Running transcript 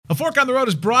A Fork on the Road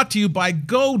is brought to you by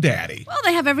GoDaddy. Well,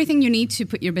 they have everything you need to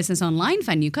put your business online,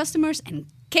 find new customers, and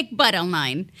kick butt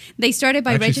online. They started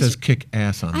by registering. Actually says kick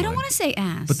ass online. I don't want to say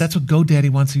ass. But that's what GoDaddy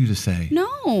wants you to say. No, I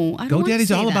don't want to say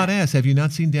GoDaddy's all that. about ass. Have you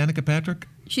not seen Danica Patrick?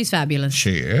 She's fabulous.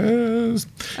 She is.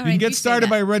 All You right, can get you started say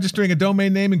by that. registering a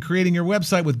domain name and creating your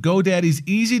website with GoDaddy's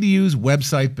easy-to-use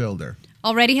website builder.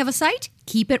 Already have a site?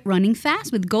 Keep it running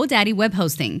fast with GoDaddy web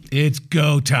hosting. It's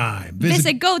go time.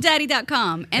 Visit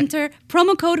GoDaddy.com. Enter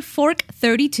promo code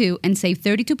FORK32 and save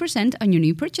 32% on your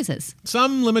new purchases.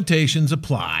 Some limitations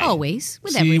apply. Always,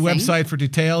 with See everything. website for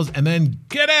details, and then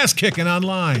get ass kicking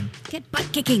online. Get butt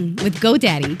kicking with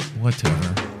GoDaddy.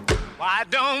 Whatever. Why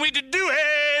don't we do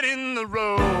it in the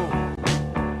road?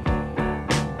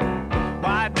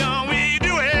 Why don't we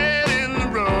do it in the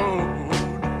road?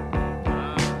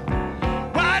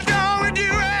 Why don't we do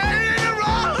it in the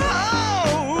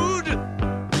road?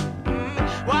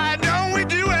 Why don't we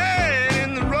do it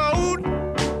in the road?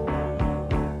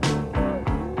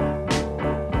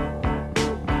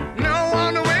 No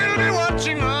one will be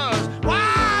watching us.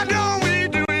 Why don't we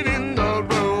do it in the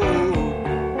road?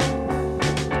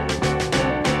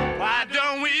 Why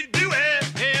don't we do it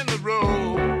in the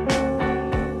road?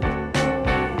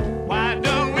 Why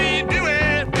don't we do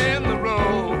it in the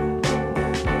road?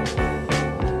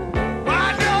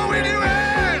 Why don't we do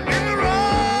it in the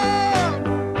road?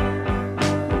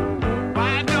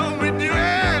 Why don't we do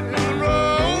it in the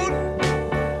road?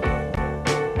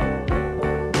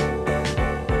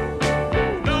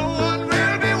 No one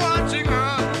will be watching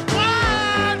us.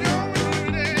 Why don't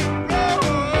we do it in the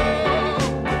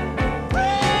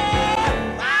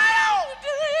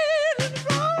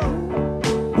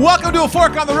road? Welcome to A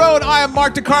Fork on the Road. I am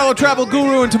Mark DiCarlo, travel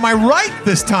guru, and to my right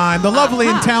this time, the lovely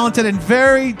and talented and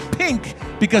very pink,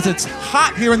 because it's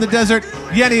hot here in the desert,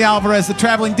 Yeni Alvarez, the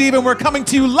traveling diva, and we're coming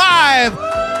to you live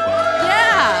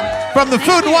Yeah. from the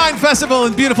Food and Wine Festival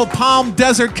in beautiful Palm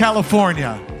Desert,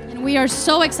 California. And we are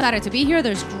so excited to be here.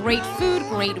 There's great food,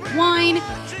 great wine.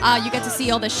 You get to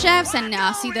see all the chefs and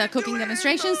see the cooking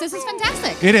demonstrations. This is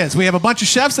fantastic. It is. We have a bunch of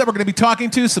chefs that we're going to be talking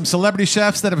to, some celebrity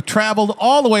chefs that have traveled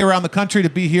all the way around the country to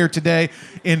be here today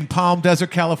in Palm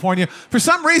Desert, California. For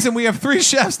some reason, we have 3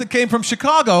 chefs that came from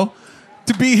Chicago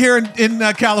to be here in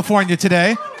California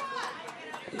today.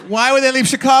 Why would they leave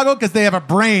Chicago? Because they have a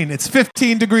brain. It's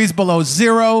 15 degrees below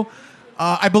zero.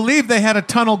 I believe they had to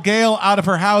tunnel Gail out of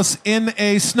her house in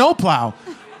a snowplow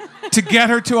to get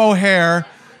her to O'Hare,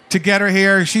 to get her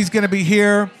here. She's going to be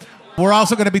here. We're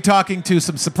also going to be talking to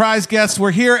some surprise guests.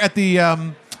 We're here at the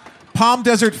Palm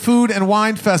Desert Food and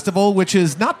Wine Festival, which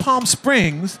is not Palm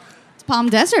Springs, It's Palm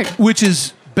Desert. which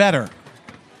is better.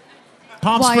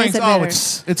 Palm Why Springs, is it better?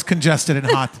 it's congested and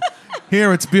hot.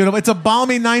 Here it's beautiful. It's a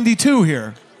balmy 92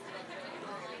 here.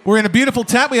 We're in a beautiful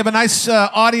tent. We have a nice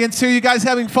audience here. You guys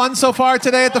having fun so far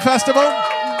today at the festival?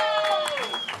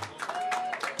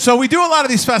 So we do a lot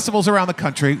of these festivals around the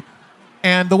country.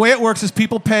 And the way it works is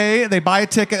people pay, they buy a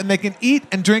ticket, and they can eat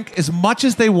and drink as much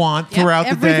as they want Yep, throughout the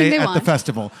everything day they at the want.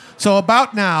 festival. So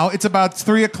about now, it's about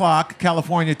 3 o'clock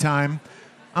California time.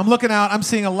 I'm looking out, I'm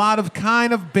seeing a lot of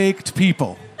kind of baked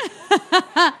people,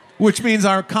 which means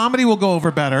our comedy will go over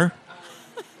better,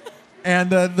 and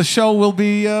the show will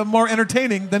be more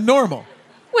entertaining than normal.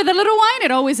 With a little wine, it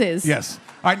always is. Yes.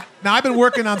 All right, now I've been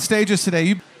working on stages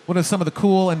today. What are some of the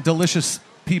cool and delicious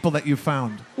people that you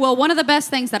found? Well, one of the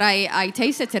best things that I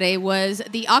tasted today was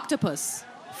the octopus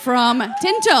from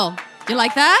Tinto. You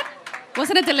like that?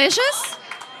 Wasn't it delicious?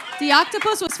 The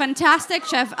octopus was fantastic.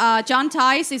 Chef John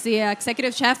Tice is the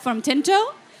executive chef from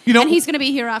Tinto. You know, and he's going to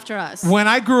be here after us. When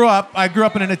I grew up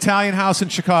in an Italian house in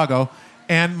Chicago,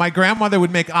 and my grandmother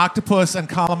would make octopus and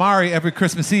calamari every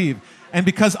Christmas Eve. And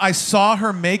because I saw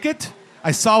her make it,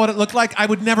 I saw what it looked like, I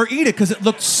would never eat it because it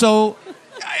looked so,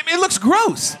 it looks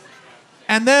gross.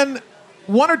 And then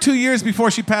 1 or 2 years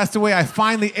before she passed away, I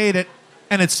finally ate it,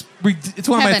 and it's one of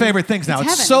my Heaven. favorite things now.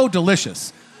 It's It's heaven. so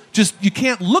delicious. Just, you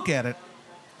can't look at it.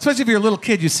 Especially if you're a little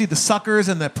kid, you see the suckers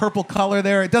and the purple color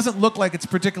there. It doesn't look like it's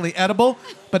particularly edible,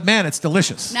 but man, it's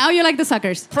delicious. Now you like the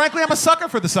suckers. Frankly, I'm a sucker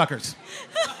for the suckers.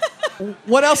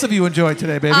 What else have you enjoyed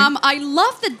today, baby? I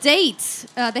love the dates.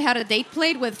 They had a date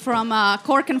plate from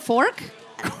Cork and Fork.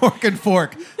 Cork and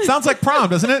fork. Sounds like prom,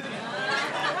 doesn't it?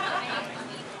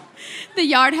 The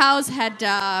Yard House had,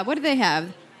 what did they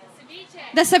have?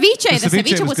 The ceviche. The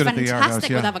ceviche was was good at the Yard House, fantastic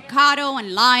yeah. with avocado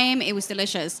and lime. It was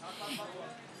delicious.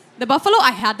 The buffalo,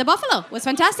 I had the buffalo. It was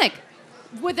fantastic.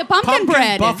 With the pumpkin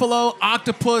bread. buffalo,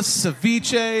 octopus,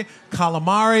 ceviche,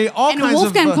 calamari, all And kinds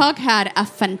Wolfgang of... Puck had a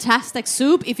fantastic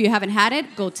soup. If you haven't had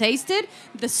it, go taste it.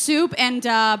 The soup and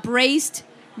braised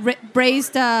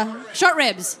short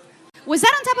ribs. Was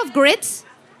that on top of grits?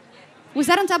 Was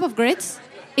that on top of grits?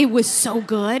 It was so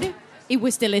good. It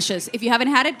was delicious. If you haven't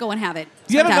had it, go and have it.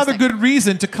 It's You have another fantastic. good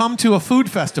reason to come to a food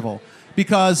festival,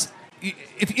 because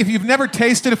if you've never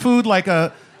tasted a food like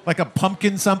a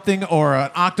pumpkin something or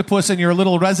an octopus, and you're a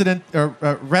little reticent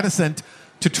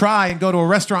to try and go to a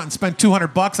restaurant and spend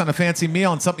 $200 on a fancy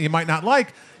meal and something you might not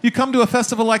like, you come to a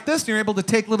festival like this and you're able to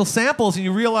take little samples and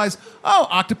you realize, oh,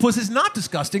 octopus is not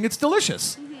disgusting, it's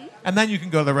delicious. And then you can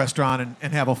go to the restaurant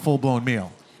and have a full-blown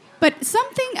meal. But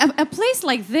a place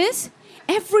like this,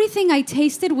 everything I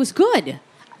tasted was good.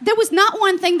 There was not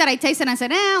one thing that I tasted and I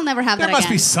said, I'll never have There that must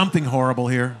again. be something horrible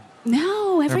here.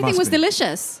 No, everything must was be.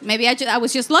 delicious. Maybe I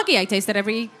was just lucky. I tasted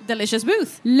every delicious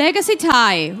booth. Legacy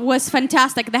Thai was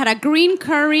fantastic. They had a green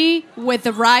curry with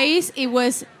the rice. It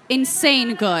was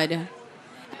insane good.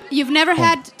 You've never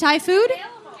had Thai food?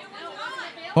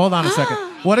 Hold on a second.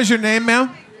 What is your name, ma'am?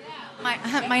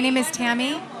 My name is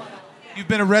Tammy. You've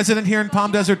been a resident here in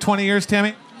Palm Desert 20 years,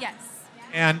 Tammy? Yes.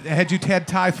 And had you had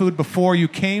Thai food before you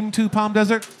came to Palm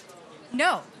Desert?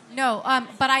 No.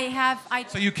 But I have.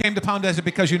 So you came to Palm Desert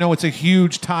because you know it's a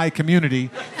huge Thai community.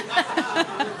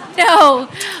 No.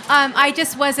 I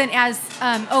just wasn't as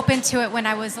open to it when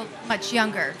I was much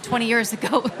younger, 20 years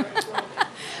ago.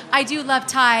 I do love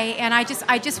Thai, and I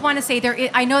just want to say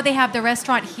I know they have the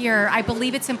restaurant here. I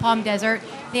believe it's in Palm Desert.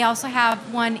 They also have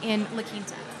one in La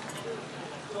Quinta.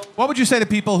 What would you say to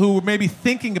people who were maybe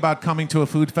thinking about coming to a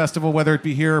food festival, whether it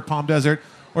be here or Palm Desert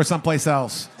or someplace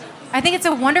else? I think it's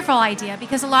a wonderful idea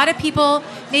because a lot of people,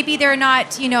 maybe they're not,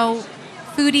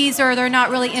 foodies, or they're not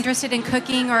really interested in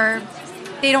cooking, or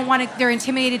they're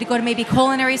intimidated to go to maybe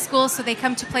culinary school, so they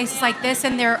come to places like this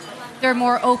and they're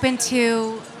more open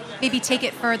to maybe take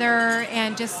it further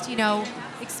and just,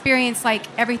 experience like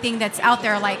everything that's out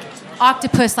there, like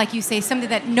octopus, like you say, something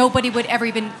that nobody would ever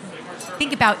even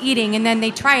think about eating, and then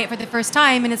they try it for the first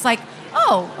time and it's like,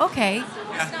 oh, okay,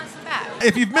 it's not so bad.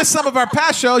 If you've missed some of our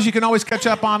past shows, you can always catch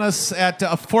up on us at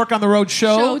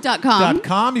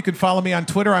forkontheroadshow.com. You can follow me on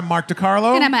Twitter. I'm Mark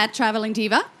DiCarlo. And I'm at Traveling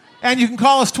Diva. And you can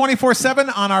call us 24/7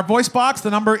 on our voice box. The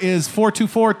number is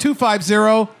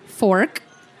 424-250. Fork.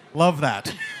 Love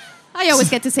that. I always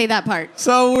get to say that part.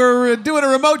 So we're doing a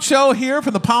remote show here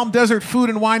from the Palm Desert Food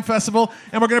and Wine Festival,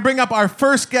 and we're going to bring up our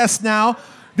first guest now.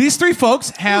 These three folks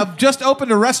have just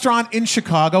opened a restaurant in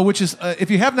Chicago, which is, if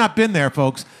you have not been there,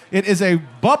 folks, it is a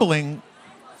bubbling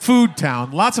food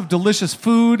town. Lots of delicious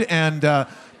food and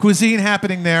cuisine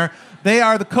happening there. They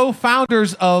are the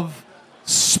co-founders of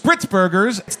Spritz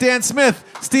Burgers. It's Dan Smith,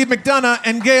 Steve McDonough,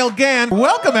 and Gail Gann.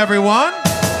 Welcome, everyone.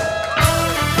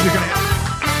 You're going to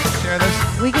share this?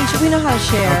 We know how to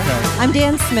share. Okay. I'm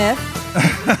Dan Smith.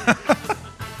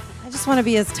 I just want to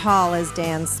be as tall as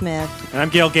Dan Smith. And I'm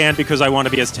Gail Gann because I want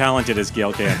to be as talented as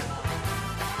Gail Gann.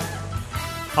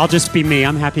 I'll just be me.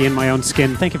 I'm happy in my own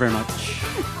skin. Thank you very much.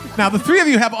 Now, the three of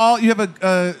you have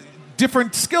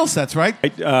different skill sets, right?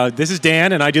 This is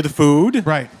Dan, and I do the food.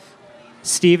 Right.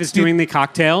 Steve is doing the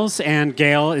cocktails, and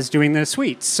Gail is doing the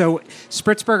sweets. So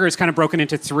Spritz Burger is kind of broken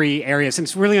into three areas, and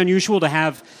it's really unusual to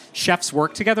have chefs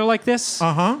work together like this.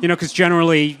 Uh-huh. Because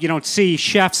generally you don't see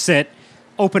chefs that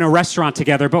open a restaurant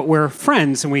together, but we're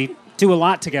friends and we do a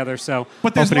lot together. So,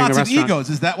 But there's opening the lots of restaurant- egos.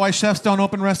 Is that why chefs don't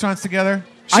open restaurants together?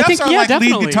 I Chefs think- are yeah, like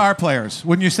definitely. lead guitar players,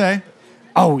 wouldn't you say?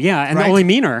 Oh yeah, and Right? only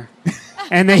meaner.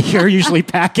 And they are usually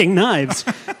packing knives.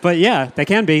 But yeah, they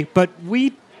can be. But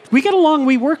we get along.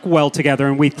 We work well together,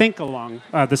 and we think along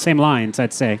the same lines,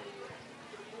 I'd say.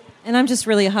 And I'm just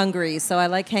really hungry, so I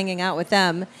like hanging out with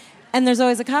them. And there's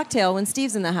always a cocktail when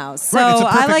Steve's in the house. So Right, it's a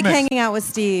I perfect like mix. hanging out with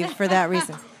Steve for that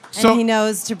reason. So- And he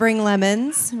knows to bring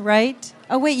lemons, right?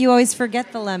 Oh, wait, you always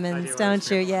forget the lemons, don't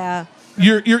you? Yeah.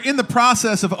 You're in the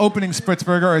process of opening Spritz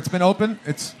Burger, or it's been open.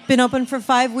 It's Been open for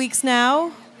 5 weeks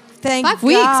now. Thank 5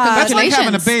 weeks, God. that's like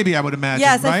having a Congratulations. baby, I would imagine.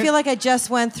 Yes, right? I feel like I just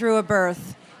went through a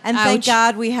birth. And thank Ouch.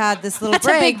 God we had this little That's a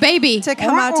break big baby. to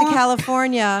come out to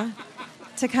California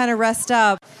to kind of rest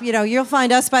up. You'll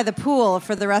find us by the pool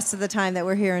for the rest of the time that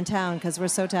we're here in town because we're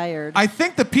so tired. I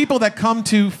think the people that come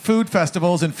to food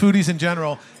festivals and foodies in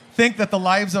general think that the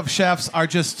lives of chefs are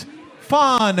just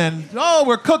fun and, oh,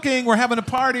 we're cooking, we're having a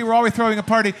party, we're always throwing a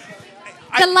party.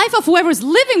 The life of whoever's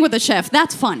living with a chef,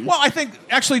 that's fun. Well, I think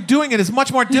actually doing it is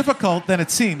much more difficult than it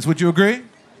seems. Would you agree?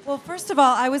 Well, first of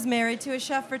all, I was married to a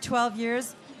chef for 12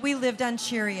 years. We lived on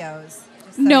Cheerios.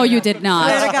 just so No, you know. did not.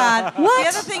 Swear to God. What? The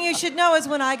other thing you should know is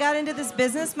when I got into this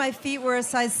business, my feet were a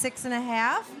size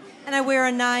 6.5, and I wear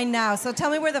a 9 now. So tell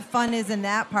me where the fun is in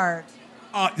that part.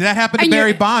 That happened to And Barry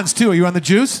you're- Bonds, too. Are you on the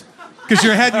juice? Because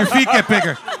your head and your feet get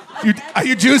bigger. Are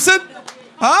you juicing?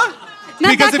 Huh?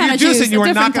 Not Because that if kind you're of juicing, juice, you a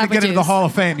are not different going type to get of into the juice. Hall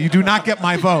of Fame. You do not get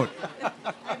my vote. I'm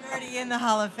already in the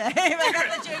Hall of Fame. I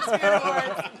got the Shakespeare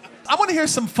Awards. I want to hear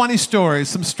some funny stories,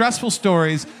 some stressful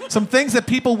stories, some things that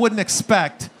people wouldn't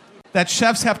expect that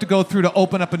chefs have to go through to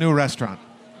open up a new restaurant.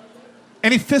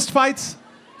 Any fist fights?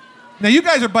 Now, you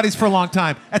guys are buddies for a long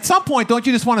time. At some point, don't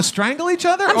you just want to strangle each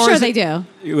other? I'm or sure is they it-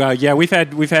 do. Yeah, we've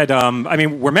had. I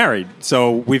mean, we're married,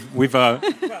 so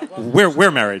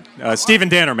we're married. Steve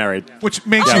and Dan are married. Which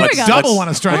makes Yeah, you let's- double let's- want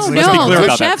to strangle Oh each let's other. be no, clear two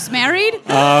about that. chefs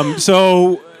married?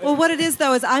 So Well, what it is,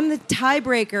 though, is I'm the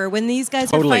tiebreaker. When these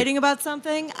guys Totally. are fighting about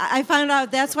something, I found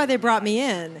out that's why they brought me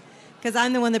in, because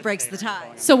I'm the one that breaks the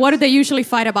tie. So what do they usually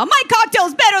fight about? My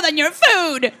cocktail's better than your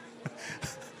food.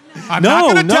 I'm No,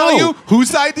 not going to tell no. you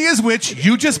whose idea is which.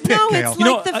 You just pick, No, Gail. it's You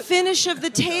know, like the finish of the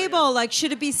table. Like,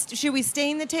 should we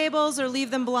stain the tables or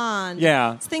leave them blonde?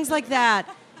 Yeah. It's things like that.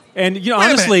 and Wait a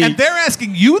honestly, minute, and they're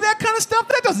asking you that kind of stuff?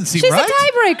 That doesn't seem She's right. a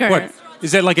tiebreaker. what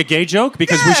is that like a gay joke?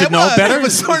 Because we Yeah, should it know was. better. It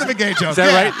was sort of a gay joke. Is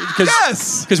that yeah. right?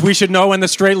 Yes. Because we should know when the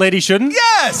straight lady shouldn't.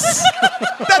 Yes.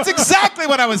 That's exactly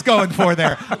what I was going for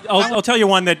there. I'll tell you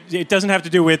one that it doesn't have to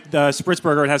do with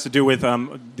Spritzberger. It has to do with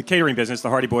the catering business, the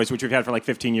Hardy Boys, which we've had for like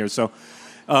 15 years. So,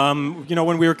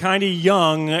 when we were kind of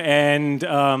young and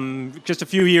just a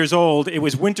few years old, it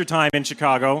was wintertime in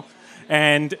Chicago,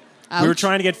 and we were Ouch.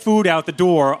 trying to get food out the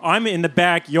door. I'm in the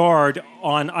backyard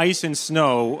on ice and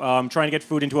snow, trying to get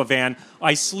food into a van.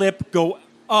 I slip, go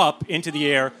up into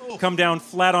the air, come down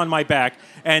flat on my back,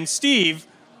 and Steve,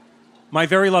 my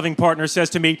very loving partner, says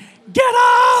to me, "Get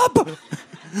up!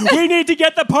 We need to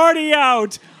get the party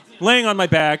out." Laying on my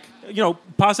back,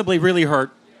 possibly really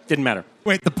hurt. Didn't matter.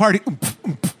 Wait, the party.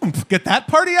 Get that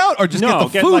party out, or just No,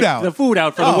 get the food like, out? the food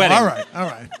out for the Oh, wedding. all right, all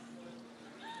right.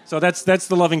 So that's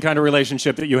the loving kind of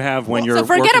relationship that you have when you're So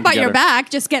forget working about your together. back.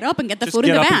 Just get up and get the Just food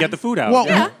get in the up van. and get the food out. Well,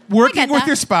 Yeah. I working get with that.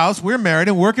 your spouse, we're married,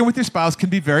 and working with your spouse can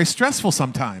be very stressful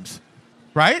sometimes,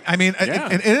 right? I mean, Yeah.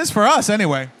 it is for us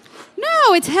anyway.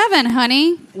 No, it's heaven,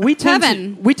 honey. We tend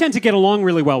heaven. to get along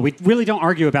really well. We really don't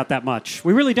argue about that much.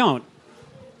 We really don't.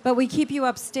 But we keep you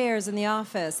upstairs in the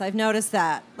office. I've noticed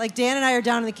that. Like, Dan and I are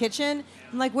down in the kitchen.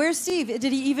 I'm like, where's Steve?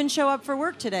 Did he even show up for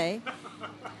work today?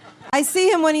 I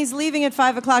see him when he's leaving at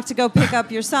 5 o'clock to go pick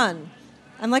up your son.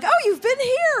 I'm like, oh, you've been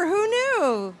here. Who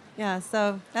knew? Yeah,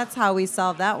 so that's how we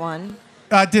solved that one.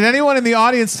 Did anyone in the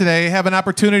audience today have an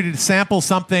opportunity to sample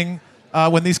something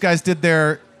when these guys did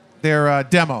their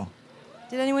demo?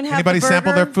 Did anyone have Anybody the burger?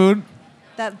 sample their food?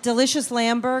 That delicious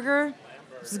lamb burger?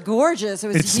 It was gorgeous. It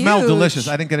was It smelled huge. delicious.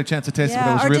 I didn't get a chance to taste it, but it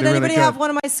Yeah, was or really, did really anybody good. have one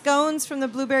of my scones from the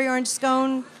blueberry orange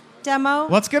scone demo?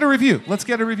 Let's get a review. Let's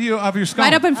get a review of your scone.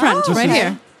 Right up in front, Oh, right okay.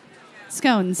 here.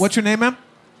 Scones. What's your name, ma'am?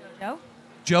 No?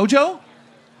 JoJo?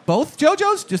 Both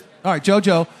JoJos? Just all right,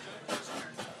 JoJo.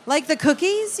 Like the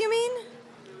cookies, you mean?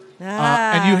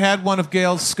 And you had one of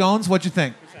Gail's scones. What'd you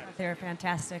think? They were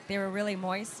fantastic. They were really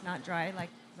moist, not dry like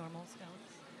normal scones.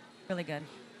 Really good.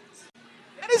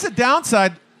 That is a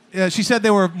downside. She said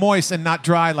they were moist and not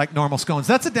dry like normal scones.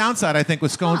 That's a downside, I think,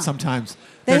 with scones sometimes.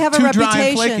 They They're have a too dry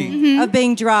and reputation flaky. of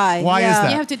being dry. Why is yeah.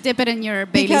 that? You have to dip it in your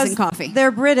Baileys Because and coffee.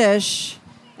 they're British,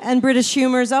 and British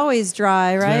humor is always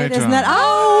dry, right? very Isn't dry. that?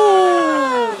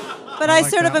 Oh! But I like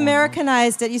sort of that one.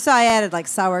 Americanized it. You saw I added like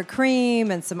sour cream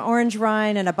and some orange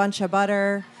rind and a bunch of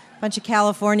butter, a bunch of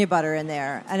California butter in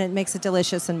there, and it makes it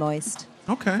delicious and moist.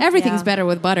 Okay. Everything's Yeah. better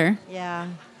with butter. Yeah.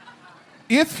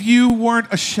 If you weren't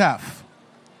a chef,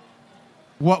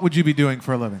 what would you be doing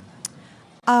for a living?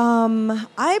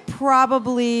 I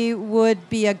probably would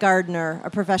be a gardener, a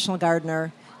professional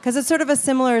gardener, because it's sort of a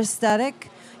similar aesthetic.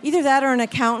 Either that or an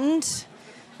accountant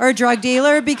or a drug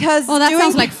dealer, because Well, that doing,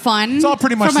 sounds like fun. It's all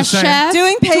pretty much From the a same. chef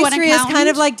doing to an pastry is kind accountant.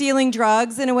 of like dealing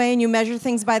drugs in a way, and you measure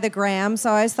things by the gram. So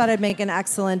I always thought I'd make an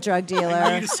excellent drug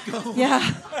dealer.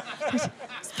 Yeah.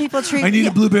 People treat. I need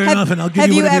a blueberry muffin. I'll give Have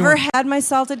you you whatever you ever want. had my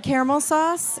salted caramel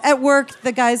sauce at work?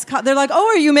 The guys, they're like, "Oh,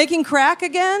 are you making crack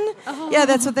again?" Yeah,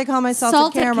 that's what they call my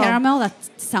salted, caramel. That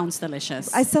sounds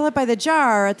delicious. I sell it by the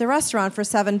jar at the restaurant for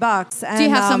 $7. And, Do you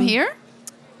have some here?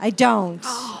 I don't.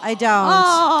 I don't.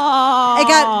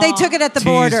 Oh. They took it at the Tease.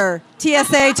 border.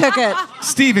 TSA took it.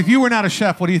 Steve, if you were not a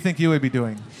chef, what do you think you would be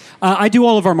doing? I do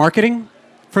all of our marketing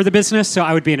for the business, so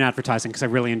I would be in advertising because I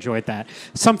really enjoyed that.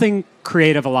 Something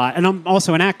creative a lot. And I'm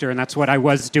also an actor, and that's what I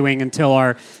was doing until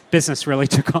our business really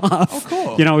took off.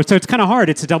 Oh, cool. So it's kind of hard.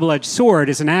 It's a double-edged sword.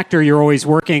 As an actor, you're always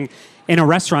working in a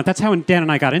restaurant. That's how Dan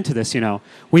and I got into this,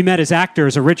 We met as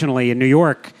actors originally in New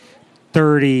York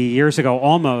 30 years ago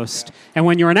almost. And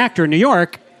when you're an actor in New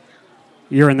York,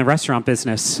 you're in the restaurant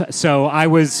business. So I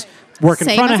was working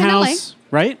Same front of as in LA. house,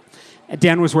 right?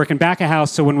 Dan was working back of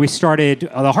house. So when we started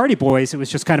the Hardy Boys, it was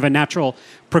just kind of a natural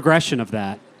progression of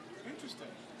that. Interesting.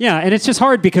 Yeah, and it's just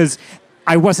hard because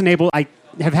I wasn't able. I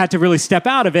have had to really step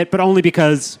out of it, but only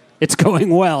because it's going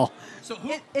well.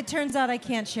 It turns out I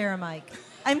can't share a mic.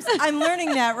 I'm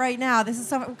learning that right now. This is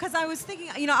so because I was thinking,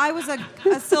 I was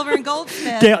a silver and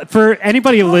goldsmith. Gail, for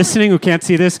anybody listening who can't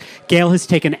see this, Gail has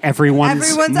taken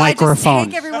everyone's microphone. I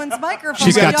just take everyone's microphone.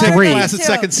 She's got three. Class at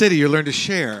Second City, you learn to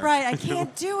share. Right, I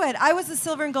can't do it. I was a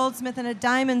silver and goldsmith and a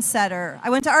diamond setter. I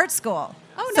went to art school.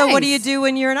 Oh, So what do nice. you do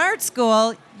when you're in art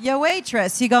school? You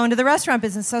waitress. You go into the restaurant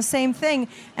business. So same thing.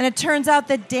 And it turns out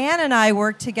that Dan and I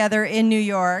worked together in New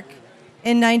York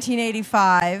in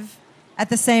 1985 at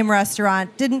the same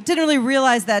restaurant. Didn't really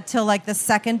realize that till like the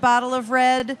second bottle of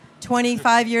red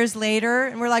 25 years later.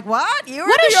 And we're like, what? You were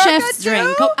What in is New York chef's too?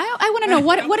 drink? I want to know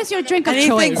what is your drink of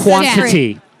Anything choice?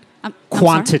 Quantity. Dan. I'm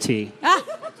Quantity. sorry.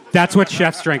 That's what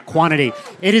chefs drink. Quantity.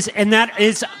 It is, and that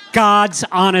is God's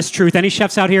honest truth. Any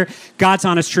chefs out here? God's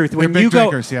honest truth. When big you go,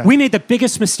 drinkers, yeah. we made the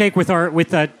biggest mistake with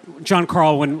John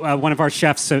Carl when one of our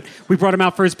chefs. So we brought him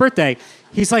out for his birthday.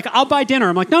 He's like, "I'll buy dinner."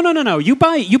 I'm like, "No. You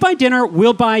buy dinner.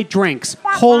 We'll buy drinks."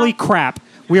 Holy crap!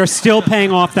 We are still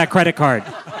paying off that credit card.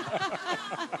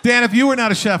 Dan, if you were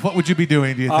not a chef, what would you be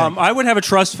doing, do you think? I would have a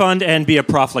trust fund and be a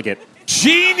profligate.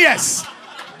 Genius!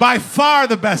 By far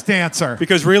the best answer.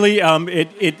 Because really, at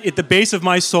the base of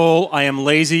my soul, I am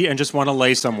lazy and just want to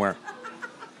lay somewhere.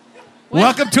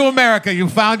 Welcome to America. You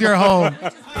found your home.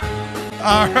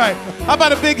 All right. How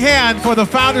about a big hand for the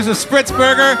founders of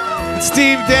Spritzburger,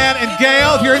 Steve, Dan, and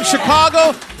Gail. If you're in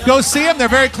Chicago, go see them. They're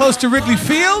very close to Wrigley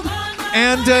Field.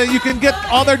 And you can get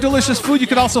all their delicious food. You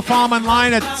can also follow them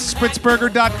online at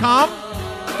spritzburger.com.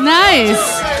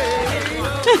 Nice.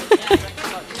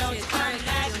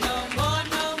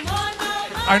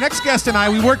 Our next guest and I,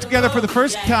 we worked together for the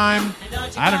first time,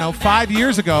 5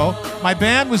 years ago. My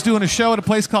band was doing a show at a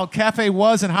place called Cafe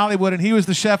Was in Hollywood, and he was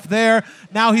the chef there.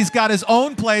 Now he's got his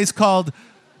own place called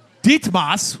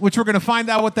Dietmas, which we're going to find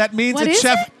out what that means. What And is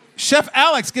it? Chef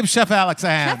Alex, give Chef Alex a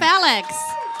hand. Chef Alex.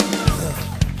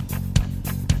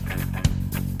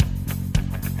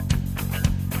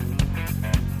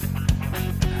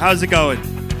 How's it going?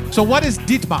 So what is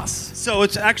Dietmas? So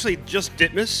it's actually just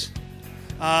Ditmas.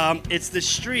 It's the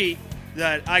street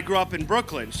that I grew up in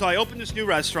Brooklyn. So I opened this new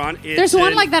restaurant. There's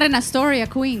one like that in Astoria,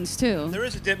 Queens, too. There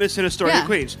is a Ditmas in Astoria,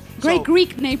 Queens. Great So-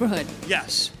 Greek neighborhood.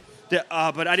 Yes. But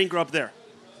I didn't grow up there.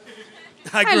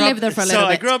 I lived there for a little So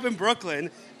I bit. grew up in Brooklyn,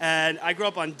 and I grew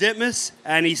up on Ditmas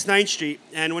and East 9th Street.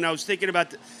 And when I was thinking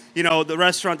about, the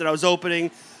restaurant that I was opening,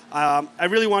 I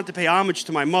really wanted to pay homage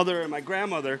to my mother and my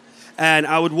grandmother. And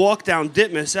I would walk down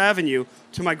Ditmas Avenue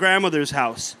to my grandmother's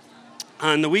house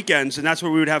on the weekends, and that's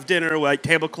where we would have dinner, like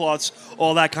tablecloths,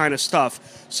 all that kind of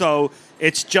stuff. So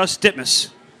it's just Ditmas.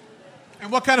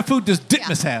 And what kind of food does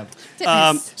Dietmas have?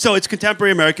 So it's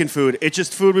contemporary American food. It's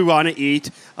just food we want to eat,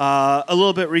 a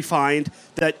little bit refined,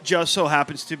 that just so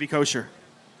happens to be kosher.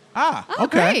 Ah, Oh,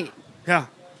 okay. great. Yeah.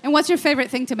 And what's your favorite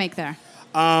thing to make there?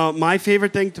 My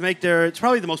favorite thing to make there, it's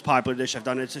probably the most popular dish I've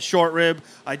done. It's a short rib.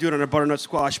 I do it on a butternut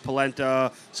squash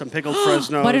polenta, some pickled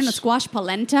Fresnos. Butternut squash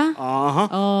polenta? Uh-huh.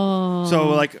 Oh.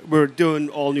 So, we're doing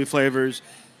all new flavors.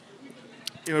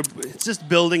 It's just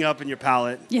building up in your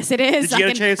palate. Yes, it is. Did you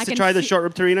get a chance to try the short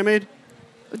rib terrine I made?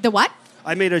 The what?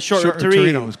 I made a short Short rib rib terrine.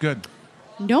 Torino was good.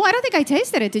 No, I don't think I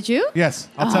tasted it. Did you? Yes,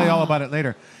 I'll tell you all about it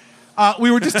later.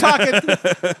 We were just talking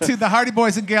to the Hardy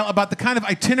Boys and Gail about the kind of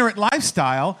itinerant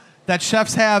lifestyle that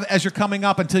chefs have as you're coming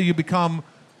up until you become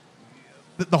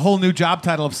the whole new job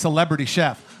title of celebrity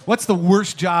chef. What's the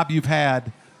worst job you've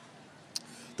had?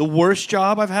 The worst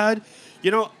job I've had?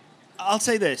 I'll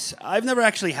say this. I've never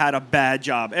actually had a bad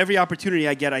job. Every opportunity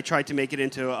I get, I try to make it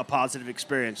into a positive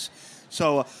experience.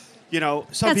 So, some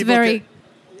That's people... very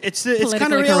It's kind of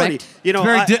politically reality. correct. It's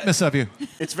very Dietmas of you.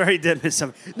 It's very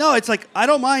Ditmas. No, it's like, I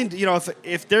don't mind,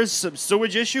 if there's some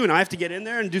sewage issue and I have to get in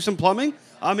there and do some plumbing,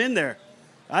 I'm in there.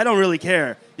 I don't really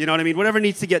care. You know what I mean? Whatever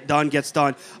needs to get done, gets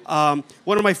done.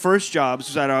 One of my first jobs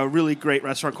was at a really great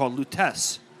restaurant called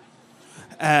Lutece.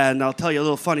 And I'll tell you a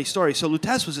little funny story. So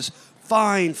Lutece was this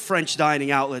fine French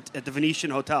dining outlet at the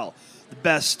Venetian Hotel. The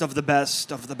best of the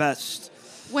best of the best.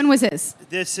 When was this?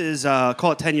 This is,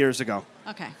 call it 10 years ago.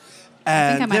 Okay.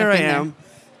 And might have there I been there. am.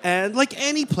 And like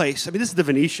any place, this is the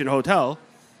Venetian Hotel,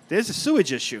 there's a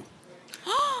sewage issue.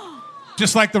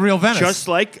 Just like the real Venice. Just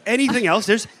like anything else,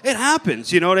 it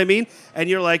happens, you know what I mean? And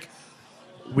you're like,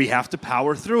 we have to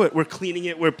power through it. We're cleaning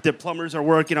it. The plumbers are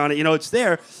working on it. It's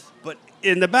there. But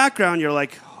in the background, you're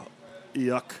like,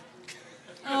 yuck.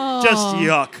 Oh. Just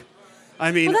yuck.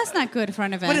 Well, that's not good for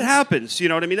an event. But it happens, you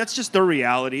know what I mean? That's just the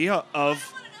reality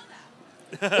of...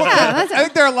 Yeah, I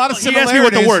think there are a lot of He similarities. asked me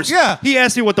what the worst. Yeah. He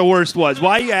asked me what the worst was.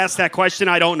 Why you asked that question,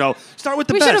 I don't know. Start with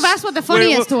the We best. should have asked what the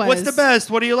funniest was. What's the best?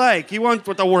 What do you like? He wants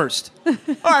what the worst. All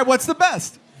right, what's the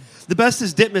best? The best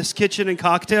is Ditmas Kitchen and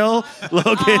Cocktail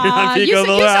located on you Pico.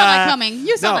 saw that coming.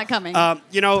 You saw No, that coming.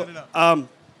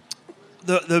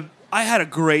 I had a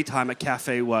great time at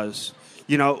Cafe Was.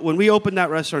 You know, when we opened that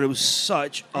restaurant, it was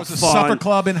such a It was a fun supper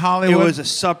club in Hollywood. It was a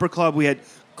supper club. We had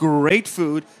great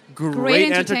food,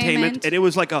 great entertainment, and it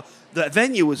was like the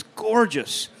venue was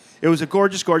gorgeous. It was a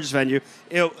gorgeous, gorgeous venue.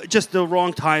 Just the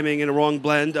wrong timing and the wrong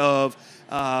blend of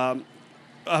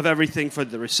everything for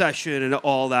the recession and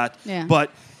all that. Yeah.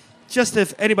 But just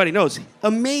if anybody knows,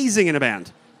 amazing in a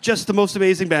band. Just the most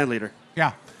amazing band leader.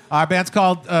 Yeah. Our band's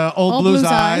called Old Blues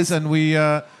Eyes, and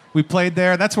we played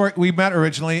there. That's where we met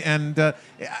originally, and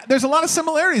there's a lot of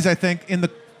similarities, I think,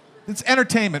 it's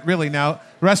entertainment, really, now.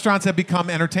 Restaurants have become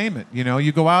entertainment. You know,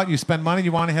 you go out, you spend money,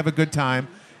 you want to have a good time.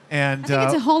 And I think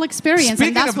it's a whole experience, speaking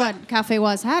and that's of what Cafe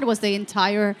Was had, was the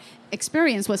entire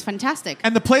experience was fantastic.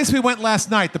 And the place we went last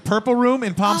night, the Purple Room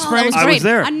in Palm That Springs. was great. I was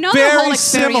there. Another Very whole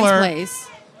experience similar. place.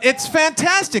 It's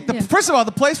fantastic. Yeah. First of all,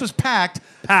 the place was packed.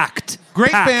 Packed.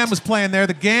 Great Packed. band was playing there,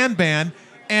 the GAN band,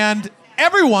 and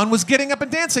everyone was getting up and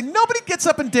dancing. Nobody gets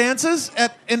up and dances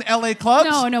in LA clubs.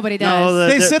 No, nobody does. No,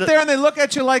 They sit there and they look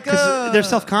at you like, They're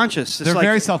self-conscious. It's They're like,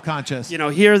 very self-conscious. You know,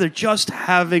 here they're just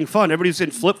having fun. Everybody's in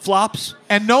flip-flops.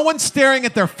 And no one's staring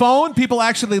at their phone. People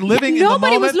actually living in the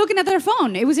Nobody moment. was looking at their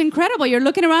phone. It was incredible. You're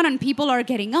looking around and people are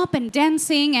getting up and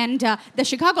dancing. And the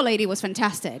Chicago lady was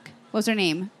fantastic. What's her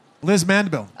name? Liz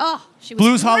Mandeville, Oh, she was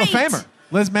Blues Hall of great. Famer.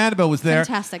 Liz Mandeville was there.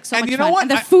 Fantastic. So and much you fun. know what? And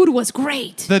the food was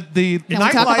great. The Can we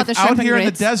talk about nightlife the shrimp out and here in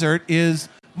the grits? desert is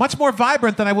much more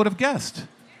vibrant than I would have guessed.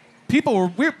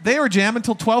 People were jamming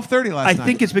till 12:30 last I night.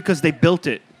 think it's because they built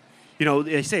it. You know,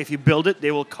 they say if you build it, they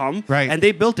will come. Right. And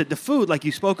they built it. The food, like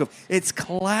you spoke of, it's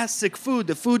classic food.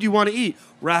 The food you want to eat.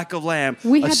 Rack of lamb.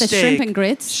 We a had the steak, shrimp and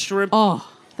grits. Shrimp.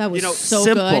 Oh, that was You know, so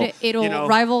simple, good. It'll you know.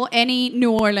 rival any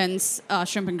New Orleans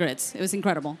shrimp and grits. It was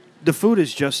incredible. The food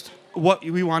is just what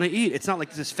we want to eat. It's not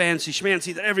like this fancy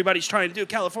schmancy that everybody's trying to do.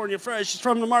 California fresh, it's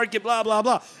from the market, blah, blah,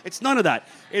 blah. It's none of that.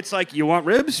 It's like, you want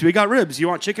ribs? We got ribs. You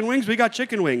want chicken wings? We got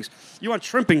chicken wings. You want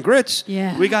shrimp and grits?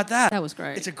 Yeah. We got that. That was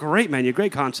great. It's a great menu,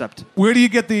 great concept. Where do you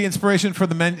get the inspiration for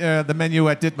the menu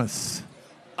at Ditmas?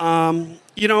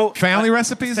 You know, Family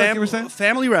recipes, like you were saying?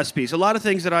 Family recipes. A lot of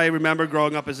things that I remember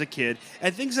growing up as a kid,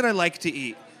 and things that I like to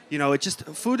eat. You know, it's just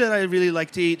food that I really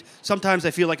like to eat. Sometimes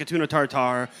I feel like a tuna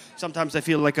tartare. Sometimes I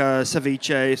feel like a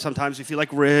ceviche. Sometimes I feel like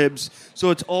ribs. So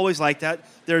it's always like that.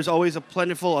 There's always a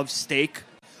plentiful of steak.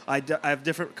 I have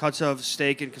different cuts of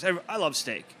steak, because I love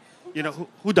steak. You know,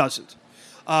 who doesn't?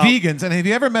 Vegans. And have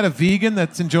you ever met a vegan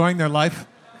that's enjoying their life?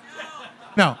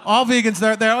 No. All vegans,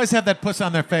 they always have that puss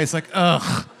on their face, like,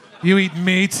 ugh, you eat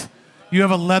meat. You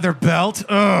have a leather belt.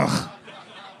 Ugh.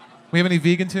 We have any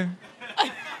vegans here?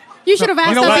 You should have asked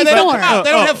You know why that they don't before. come out?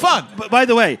 They don't have fun. But by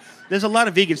the way, there's a lot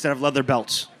of vegans that have leather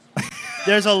belts.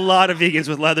 There's a lot of vegans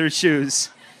with leather shoes.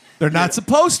 They're not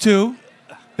supposed to.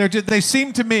 They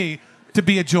seem to me to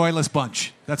be a joyless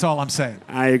bunch. That's all I'm saying.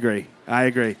 I agree. I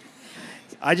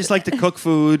just like to cook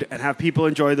food and have people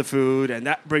enjoy the food, and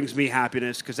that brings me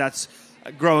happiness, because that's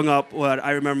growing up what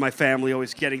I remember my family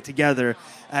always getting together,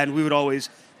 and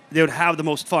they would have the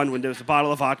most fun when there was a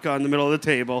bottle of vodka in the middle of the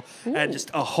table and just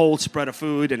a whole spread of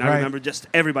food, and I Right. remember just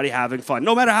everybody having fun,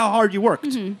 no matter how hard you worked.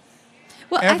 Mm-hmm.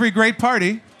 Well, Every great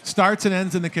party starts and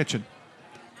ends in the kitchen.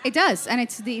 it does, and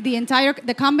it's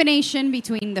the combination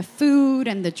between the food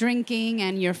and the drinking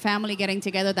and your family getting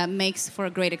together that makes for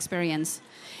a great experience.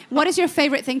 What is your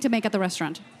favorite thing to make at the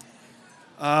restaurant?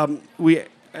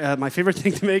 My favorite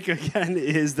thing to make, again,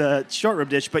 is the short rib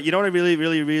dish, but you know what I really,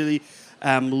 really, really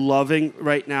am loving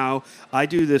right now? I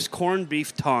do this corned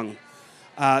beef tongue.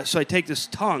 So I take this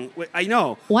tongue. I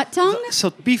know. What tongue? So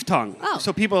beef tongue. Oh.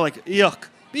 So people are like, yuck,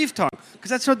 beef tongue. Because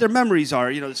that's what their memories are.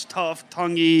 You know, this tough,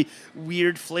 tonguey,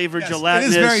 weird flavor, Yes,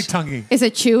 gelatinous. it is very tonguey. Is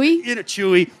it chewy? You know,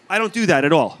 chewy. I don't do that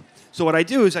at all. So what I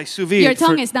do is I sous vide Your it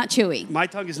tongue for- is not chewy. My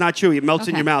tongue is not chewy. It melts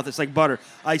in Okay. your mouth. It's like butter.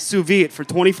 I sous vide it for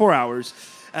 24 hours,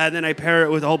 and then I pair it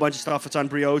with a whole bunch of stuff. It's on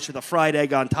brioche with a fried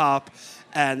egg on top,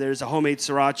 and there's a homemade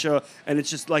sriracha, and it's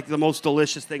just like the most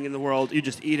delicious thing in the world. You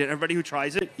just eat it. Everybody who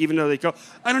tries it, even though they go,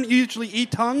 I don't usually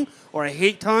eat tongue, or I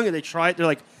hate tongue, and they try it, they're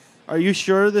like, are you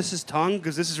sure this is tongue?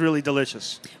 Because this is really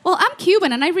delicious. Well, I'm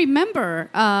Cuban, and I remember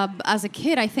as a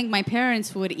kid, I think my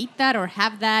parents would eat that or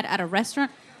have that at a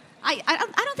restaurant. I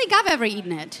don't think I've ever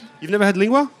eaten it. You've never had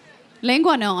lingua?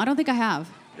 Lengua, no, I don't think I have.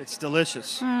 It's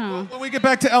delicious. When we get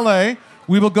back to LA,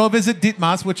 we will go visit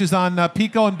Ditmas, which is on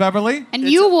Pico and Beverly. And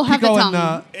you will have Pico the tongue.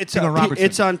 and, Pico and Robertson.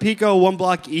 It's on Pico, 1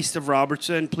 block east of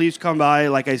Robertson. Please come by.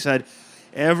 Like I said,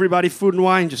 everybody, food and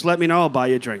wine. Just let me know. I'll buy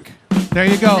you a drink. There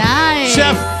you go. Nice.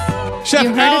 Chef You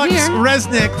heard it Alex here.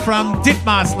 Resnick from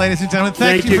Ditmas, ladies and gentlemen.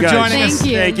 Thank you for guys. joining us.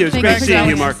 Thank you. Thank you. It's Thank great you for seeing you,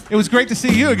 joining Mark. us. It was great to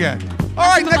see you again. All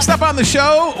right, next up on the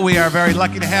show, we are very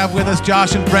lucky to have with us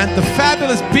Josh and Brent, the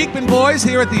fabulous Beekman Boys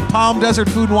here at the Palm Desert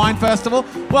Food and Wine Festival.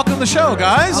 Welcome to the show,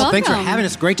 guys. Welcome. Thanks for having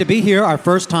us. Great to be here. Our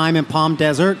first time in Palm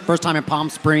Desert, first time in Palm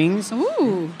Springs.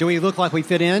 Ooh. Do we look like we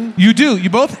fit in? You do.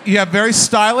 You have very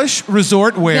stylish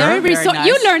resort wear. Very resort. nice.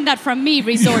 You learned that from me,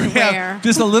 resort You wear. have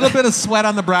just a little bit of sweat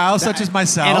on the brow, such as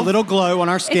myself. And a little glow on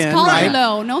our skin, It's called right?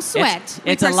 glow, no sweat.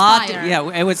 We It's a lot. perspire. Yeah,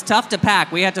 it was tough to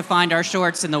pack. We had to find our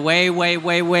shorts in the way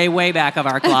back of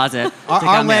our closet. Our, to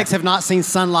our come legs here. have not seen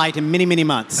sunlight in many, many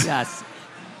months. Yes,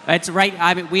 it's right.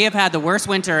 I mean, we have had the worst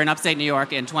winter in upstate New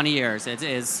York in 20 years.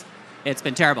 It's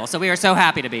been terrible. So we are so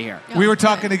happy to be here. We were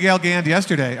talking to Gail Gand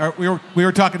yesterday. Or we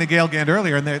were talking to Gail Gand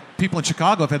earlier, and the people in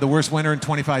Chicago have had the worst winter in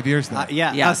 25 years now.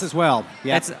 Yeah, Yes. us as well.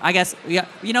 Yeah. It's, I guess, yeah,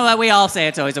 you know what? We all say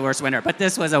it's always the worst winter, but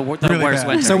this was the Really worst bad.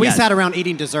 winter. So we yes. sat around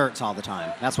eating desserts all the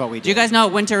time. That's what we did. Do you guys know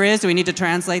what winter is? Do we need to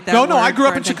translate that? No, word I grew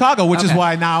up for in anything? Chicago, which is Okay.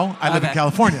 why now I live in Okay.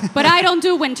 California. But I don't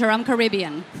do winter. I'm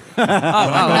Caribbean. When I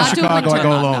go not to do Chicago, I winter. go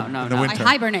No, alone no, in the no. I winter.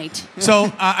 hibernate.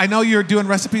 So I know you're doing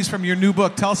recipes from your new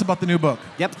book. Tell us about the new book.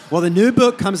 Yep. Well, the new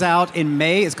book comes out in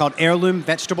May. It's called Heirloom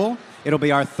Vegetable. It'll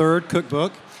be our third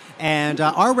cookbook. And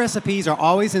our recipes are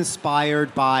always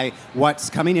inspired by what's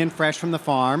coming in fresh from the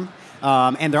farm.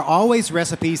 And they're always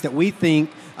recipes that we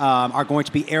think are going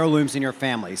to be heirlooms in your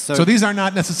family. So these are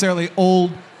not necessarily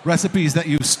old recipes that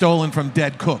you've stolen from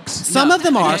dead cooks. Some of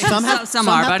them are. Some have, Some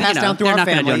are, have but, you passed know, down through they're our not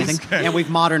gonna do families, anything. and we've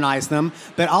modernized them.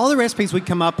 But all the recipes we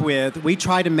come up with, we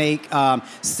try to make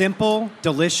simple,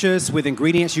 delicious, with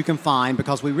ingredients you can find,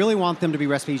 because we really want them to be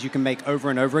recipes you can make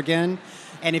over and over again.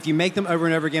 And if you make them over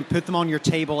and over again, put them on your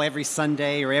table every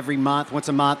Sunday or every month, once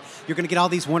a month, you're going to get all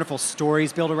these wonderful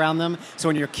stories built around them. So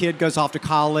when your kid goes off to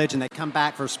college and they come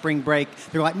back for spring break,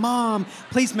 they're like, Mom,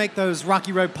 please make those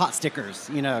Rocky Road pot stickers,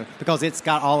 because it's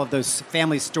got all of those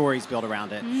family stories built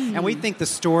around it. And we think the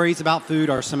stories about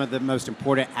food are some of the most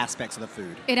important aspects of the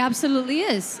food. It absolutely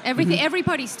is. Everything. Every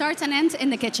party starts and ends in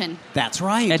the kitchen. That's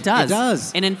right. It does. It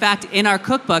does. And in fact, in our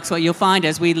cookbooks, what you'll find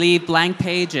is we leave blank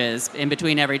pages in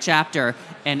between every chapter,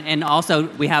 and also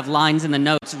we have lines in the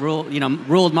notes,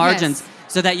 ruled margins, Yes.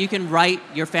 so that you can write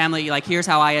your family, like, here's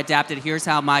how I adapted, here's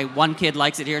how my one kid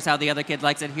likes it, here's how the other kid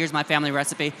likes it, here's my family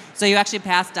recipe. So you actually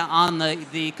passed on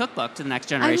the cookbook to the next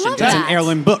generation. love too. That's that. an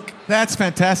heirloom book. That's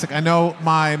fantastic. I know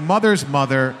my mother's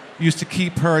mother used to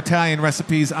keep her Italian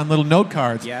recipes on little note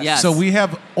cards. Yes. Yes. So we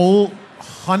have old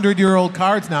 100-year-old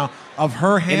cards now of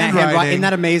her handwriting. Isn't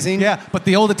that amazing? Yeah, but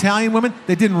the old Italian women,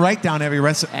 they didn't write down every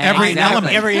recipe, every Exactly.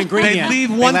 element. Every ingredient. They'd leave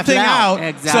They one left thing it out. out.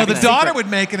 Exactly. So the daughter would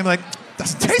make it and be like,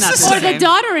 doesn't taste not the the Or same. same. the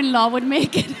daughter-in-law would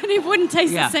make it, and it wouldn't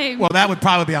taste Yeah. the same. Well, that would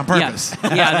probably be on Yeah. purpose.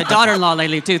 Yeah, the daughter-in-law, they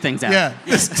leave two things out. Yeah,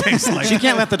 this tastes like She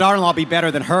can't let the daughter-in-law be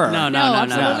better than her. No, no,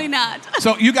 absolutely not.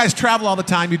 So you guys travel all the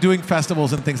time. You're doing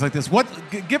festivals and things like this.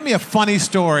 Give me a funny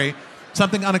story,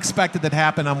 something unexpected that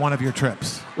happened on one of your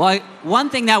trips. Well, one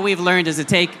thing that we've learned is to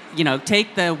take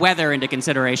the weather into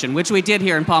consideration, which we did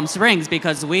here in Palm Springs,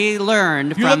 because we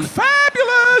learned You from look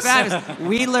fabulous.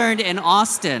 we learned in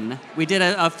Austin. We did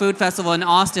a food festival in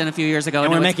Austin a few years ago, And it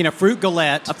we're was making a fruit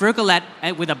galette. a fruit galette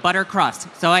with a butter crust.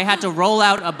 So I had to roll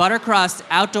out a butter crust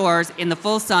outdoors in the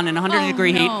full sun in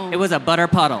 100-degree no. heat. It was a butter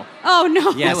puddle. Oh,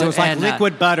 no. Yes, it was like and,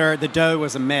 liquid butter. The dough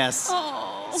was a mess. Oh.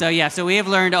 So we have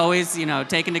learned always,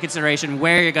 take into consideration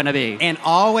where you're going to be. And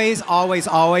always, always,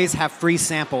 always have free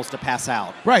samples to pass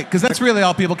out. Right, because that's really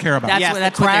all people care about. That's Yes, what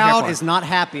the they're here crowd for. is not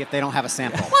happy if they don't have a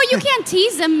sample. Well, you can't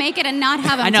tease them, make it, and not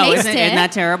have them I know, taste isn't it.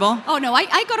 that terrible? Oh, no, I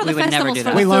go to We the would never festivals do for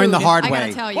that. the We learned the food, hard I gotta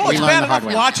way. tell you. Well, We it's learned bad the hard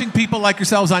enough way. watching people like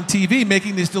yourselves on TV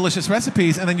making these delicious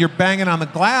recipes, and then you're banging on the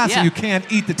glass Yeah. and you can't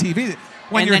eat the TV.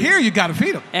 When And you're then- here, you got to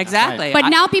feed them. Exactly. But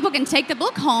now people can take the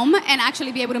book home and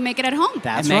actually be able to make it at home.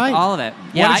 That's and make right. all of it.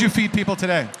 What did you feed people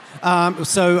today?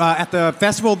 So at the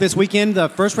festival this weekend, the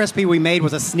first recipe we made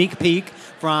was a sneak peek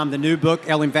from the new book,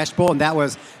 Heirloom Vegetable, and that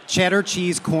was cheddar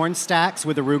cheese corn stacks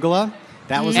with arugula.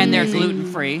 That was And they're amazing.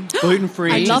 gluten-free.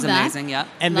 Gluten-free. I Which love is that. amazing, yeah.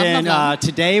 And Love, then love, love.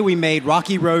 today we made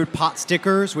Rocky Road pot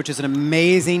stickers, which is an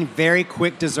amazing, very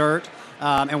quick dessert.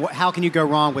 And how can you go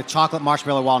wrong with chocolate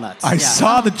marshmallow walnuts? I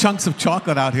saw the chunks of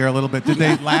chocolate out here a little bit. Did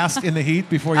they last in the heat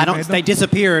before you I don't. made them? They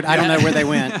disappeared. I don't know where they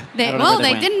went. They, I don't know well, where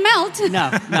they went. didn't melt.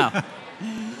 No.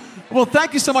 Well,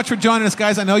 thank you so much for joining us,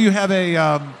 guys. I know you have a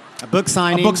A book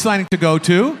signing. book signing to go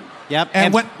to. Yep.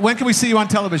 And when can we see you on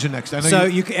television next? I know So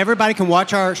everybody can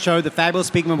watch our show, The Fabulous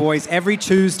Beekman Boys, every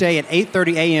Tuesday at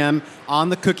 8:30 a.m. on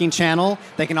the Cooking Channel.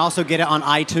 They can also get it on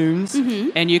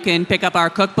iTunes. And you can pick up our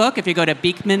cookbook if you go to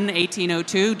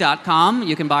beekman1802.com.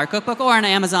 You can buy our cookbook or on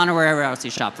Amazon or wherever else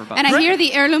you shop for books. And I hear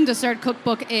the heirloom dessert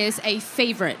cookbook is a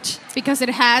favorite because it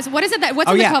has what's on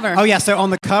the cover? Oh yeah. So on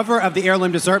the cover of the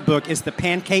heirloom dessert book is the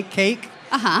pancake cake.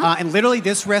 And literally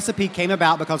this recipe came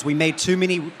about because we made too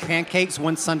many pancakes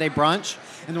one Sunday brunch.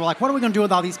 And we're like, what are we going to do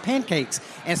with all these pancakes?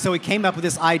 And so we came up with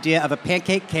this idea of a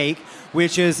pancake cake,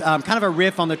 which is kind of a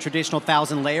riff on the traditional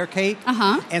 1,000-layer cake.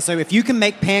 And so if you can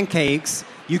make pancakes,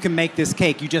 you can make this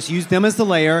cake. You just use them as the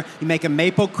layer. You make a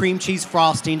maple cream cheese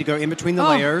frosting to go in between the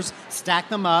layers. Stack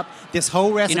them up. This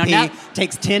whole recipe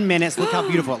takes 10 minutes. Look how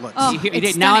beautiful it looks.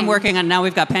 Now I'm working on. Now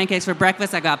we've got pancakes for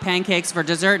breakfast. I got pancakes for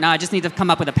dessert. Now I just need to come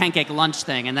up with a pancake lunch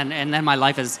thing, and then my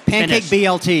life is pancake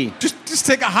finished. BLT. Just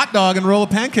take a hot dog and roll a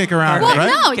pancake around Well, it,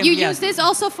 right? no, you use this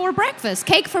also for breakfast.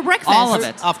 Cake for breakfast. All of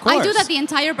it. Of course. I do that the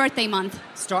entire birthday month.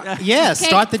 Start the Cake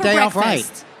day for off right.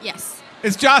 breakfast. Yes.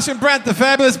 It's Josh and Brent, the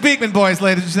Fabulous Beekman Boys,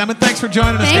 ladies and gentlemen. Thanks for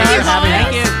joining us, Thank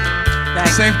guys. you, Thank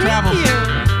you. Safe travels.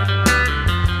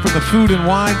 From the Food and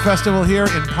Wine Festival here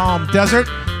in Palm Desert.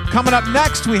 Coming up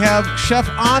next, we have Chef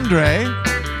Andre.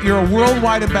 You're a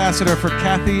worldwide ambassador for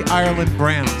Kathy Ireland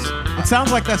Brands. It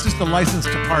sounds like that's just a license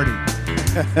to party.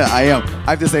 I am.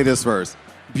 I have to say this first.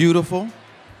 Beautiful.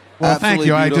 Well, thank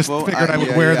you. I just Beautiful. figured I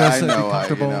would wear this and be I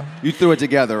comfortable. know. You threw it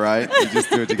together, right? You just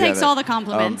threw it He together. takes all the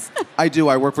compliments. I do.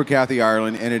 I work for Kathy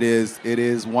Ireland, and it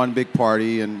is one big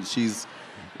party, and she's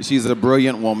a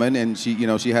brilliant woman, and she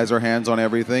has her hands on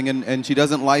everything, and she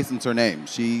doesn't license her name.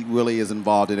 She really is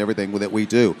involved in everything that we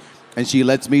do, and she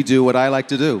lets me do what I like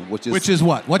to do, which is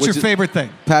what? What's your favorite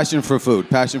thing? Passion for food.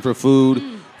 Passion for food,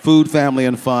 food, family,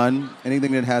 and fun.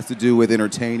 Anything that has to do with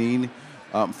entertaining.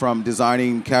 From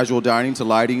designing casual dining to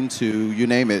lighting to you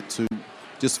name it, to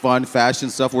just fun fashion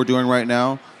stuff we're doing right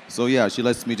now. So yeah, she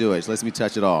lets me do it. She lets me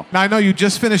touch it all. Now, I know you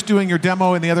just finished doing your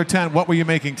demo in the other tent. What were you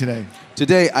making today?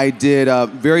 Today I did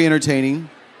very entertaining,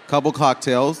 couple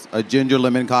cocktails, a ginger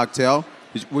lemon cocktail.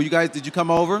 Did you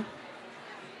come over?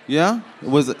 Yeah? They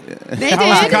did.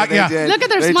 Yeah. Look at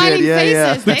their smiling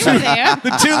faces. They were there.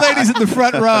 The two ladies in the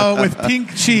front row with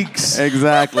pink cheeks.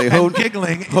 Exactly. And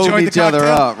giggling. Holding enjoyed each the other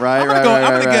cocktail. up, right? I'm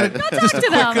going to get it. Just a to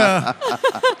quick. them.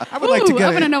 I would like to Ooh, get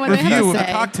I wanna know a what they have to review of the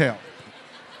say. cocktail.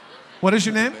 What is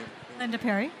your name? Linda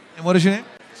Perry. And what is your name?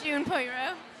 June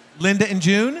Poirot. Linda and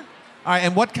June. All right.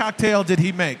 And what cocktail did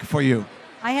he make for you?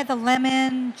 I had the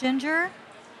lemon ginger.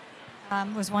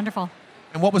 It was wonderful.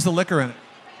 And what was the liquor in it?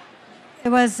 It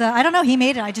was, I don't know, he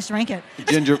made it. I just drank it.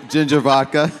 Ginger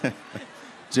vodka.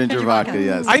 Ginger vodka,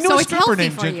 yes. I knew So a it's stripper healthy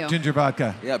named for you. Ginger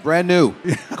Vodka. Yeah, brand new.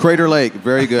 Crater Lake,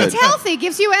 very good. It's healthy.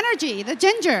 Gives you energy. The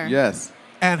ginger. Yes.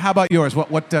 And how about yours?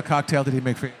 What cocktail did he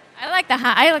make for you? I like the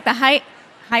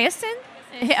hyacinth,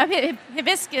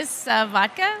 hibiscus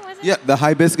vodka. Was it? Yeah, the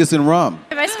hibiscus and rum.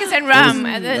 Hibiscus and rum.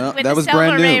 That was- with that the was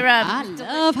brand Silver Ray new. rum. I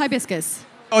love hibiscus.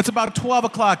 Oh, it's about 12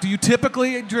 o'clock. Do you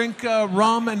typically drink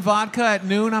rum and vodka at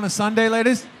noon on a Sunday,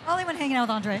 ladies? Only when hanging out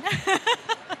with Andre.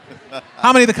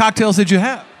 How many of the cocktails did you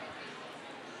have?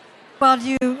 Well,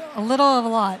 a little of a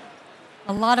lot.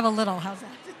 A lot of a little. How's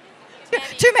that?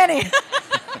 Too many.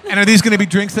 And are these going to be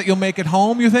drinks that you'll make at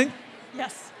home, you think?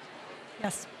 Yes.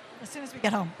 Yes. As soon as we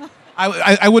get home.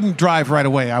 I wouldn't drive right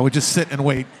away. I would just sit and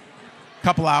wait a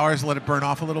couple hours, let it burn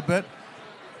off a little bit.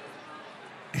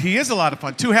 He is a lot of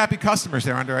fun. Two happy customers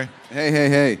there, Andre.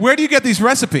 Hey. Where do you get these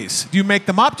recipes? Do you make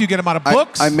them up? Do you get them out of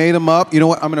books? I made them up. You know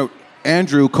what?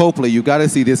 Andrew Copley, you got to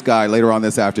see this guy later on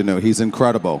this afternoon. He's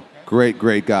incredible.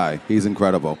 Great guy. He's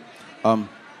incredible.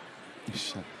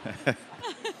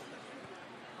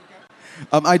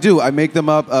 I do. I make them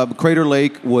up. Crater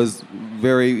Lake was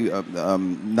very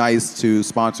nice to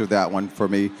sponsor that one for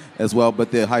me as well.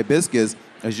 But the hibiscus,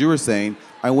 as you were saying,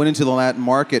 I went into the Latin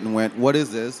market and went, what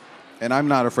is this? And I'm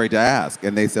not afraid to ask.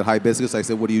 And they said, hibiscus. I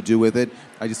said, what do you do with it?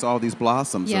 I just saw all these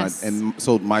blossoms. Yes. And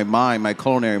so my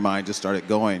culinary mind just started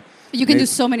going. You can do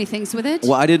so many things with it.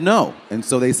 Well, I didn't know. And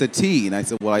so they said tea. And I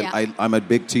said, well, Yeah. I'm a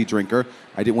big tea drinker.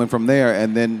 Went from there.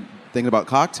 And then thinking about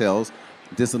cocktails,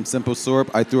 did some simple syrup.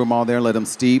 I threw them all there, let them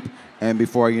steep. And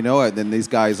before you know it, then these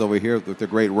guys over here with their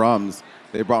great rums,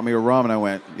 they brought me a rum. And I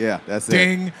went, yeah, that's it.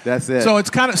 Ding. That's it. So it's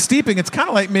kind of steeping. It's kind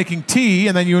of like making tea,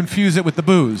 and then you infuse it with the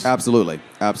booze. Absolutely.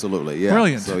 Yeah.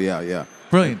 Brilliant. So yeah.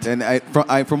 Brilliant.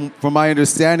 And from my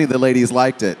understanding, the ladies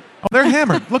liked it. Oh, they're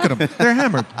hammered. Look at them. They're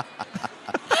hammered.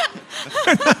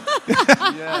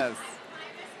 Yes.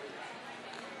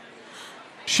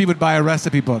 she would buy a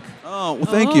recipe book. Oh, well,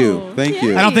 thank you. Thank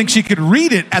you. I don't think she could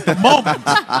read it at the moment.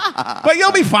 But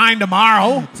you'll be fine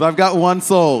tomorrow. So I've got one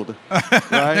sold. Right?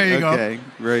 There you go. Okay,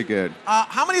 very good.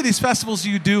 How many of these festivals do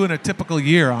you do in a typical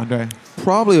year, Andre?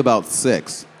 Probably about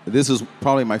 6. This is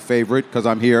probably my favorite because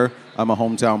I'm here. I'm a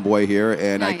hometown boy here,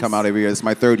 and I Nice. come out every year. It's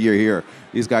my 3rd year here.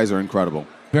 These guys are incredible.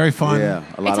 Very fun. Yeah,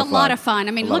 a lot It's of a fun. lot of fun.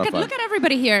 I mean, A lot look of at fun. look at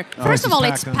everybody here. Oh, First this of all,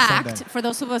 is it's packed on packed.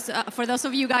 Sunday. For those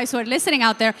of you guys who are listening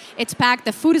out there, it's packed.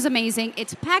 The food is amazing.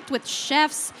 It's packed with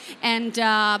chefs and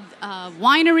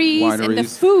wineries and the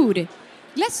Wineries. food.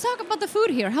 Let's talk about the food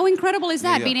here. How incredible is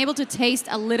that? Yeah. Being able to taste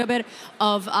a little bit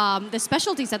of the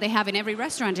specialties that they have in every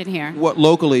restaurant in here. What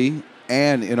locally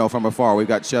and from afar, we've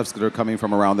got chefs that are coming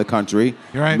from around the country.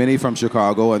 You're right. Many from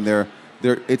Chicago, and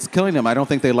it's killing them. I don't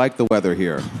think they like the weather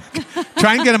here.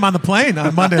 Try and get them on the plane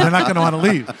on Monday. They're not going to want to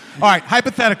leave. All right,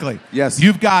 hypothetically. Yes.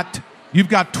 You've got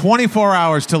 24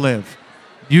 hours to live.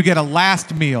 You get a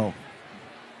last meal.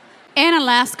 And a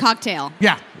last cocktail.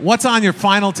 Yeah. What's on your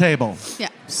final table? Yeah.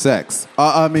 Sex.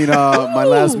 My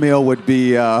last meal would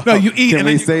be. No, you eat Can and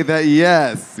we then you- say that?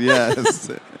 Yes, yes.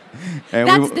 And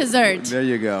That's dessert. There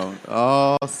you go.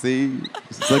 Oh, see,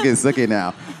 sucky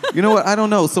now. You know what? I don't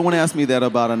know. Someone asked me that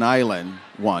about an island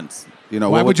once.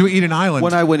 Why would you eat an island?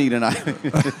 When I wouldn't eat an island.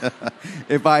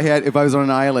 if I was on an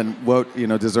island,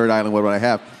 dessert island, what would I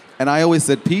have? And I always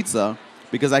said pizza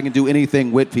because I can do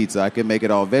anything with pizza. I can make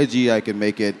it all veggie. I can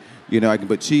make it. I can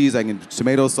put cheese, I can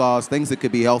tomato sauce, things that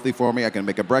could be healthy for me. I can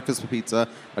make a breakfast pizza,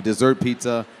 a dessert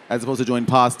pizza, as opposed to doing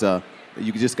pasta.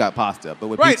 You just got pasta. But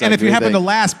with Right, pizza, and I if can you do happen to anything.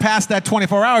 last past that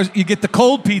 24 hours, you get the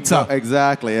cold pizza.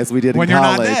 Exactly, as we did When in you're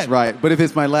not college. dead. Right. But if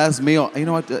it's my last meal, you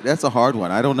know what? That's a hard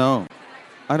one. I don't know.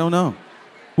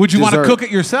 Would you want to Dessert. cook it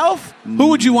yourself? Who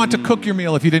would you want to cook your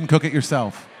meal if you didn't cook it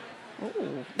yourself?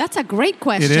 That's a great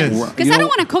question. It is. Because I don't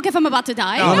want to cook if I'm about to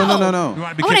die. No. You want to be I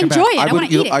want to kicking back. enjoy it. I want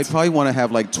to eat it. I'd probably want to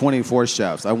have like 24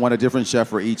 chefs. I want a different chef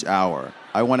for each hour.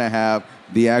 I want to have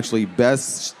the actually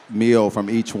best meal from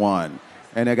each one.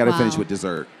 And I got to finish Wow. with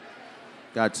dessert.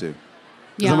 Got to.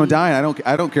 Because Yum. I'm dying.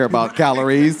 I don't care about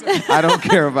calories. I don't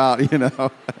care about,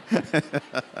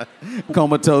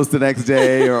 comatose the next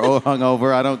day or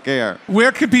hungover. I don't care.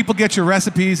 Where can people get your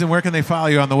recipes and where can they follow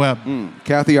you on the web?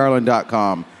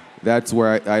 KathyIreland.com. That's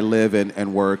where I live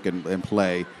and work and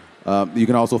play. You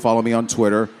can also follow me on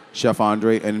Twitter, Chef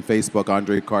Andre, and Facebook,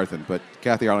 Andre Carthen. But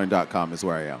KathyIreland.com is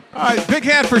where I am. All right, big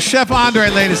hand for Chef Andre,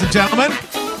 ladies and gentlemen.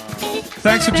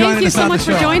 Thanks for joining Thank you us so on much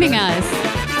the show. for joining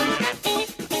us.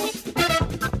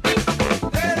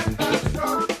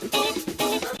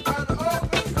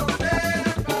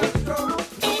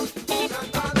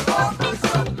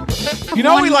 You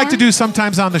know what One we like more? to do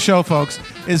sometimes on the show, folks,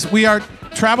 is we are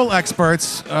travel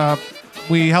experts.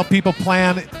 We help people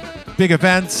plan big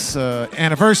events,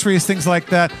 anniversaries, things like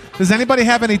that. Does anybody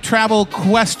have any travel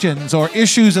questions or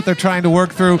issues that they're trying to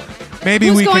work through? Maybe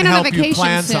Who's we going can on a help you vacation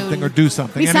plan soon? something or do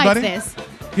something. Besides Anybody? this.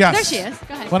 Yes. There she is.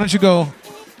 Go ahead. Why don't you go?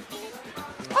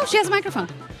 Oh, she has a microphone.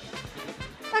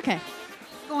 Okay.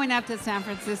 Going up to San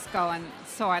Francisco, and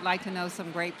so I'd like to know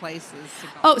some great places to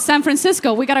go. Oh, San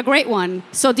Francisco. We got a great one.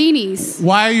 Sodini's.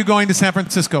 Why are you going to San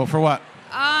Francisco? For what?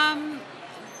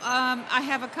 I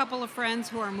have a couple of friends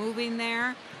who are moving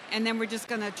there, and then we're just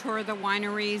going to tour the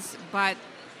wineries, but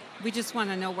we just want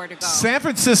to know where to go. San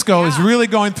Francisco is really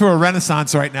going through a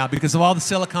renaissance right now because of all the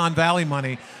Silicon Valley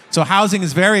money. So housing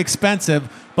is very expensive.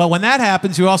 But when that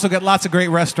happens, you also get lots of great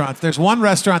restaurants. There's one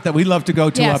restaurant that we love to go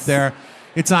to Yes. up there.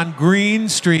 It's on Green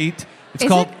Street. It's Is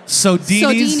called it? Sodini's.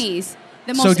 Sodini's.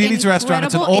 The most Sodini's restaurant.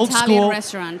 It's an incredible old Italian school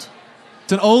restaurant.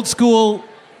 It's an old school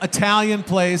Italian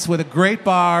place with a great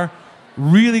bar,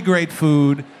 really great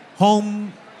food,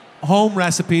 home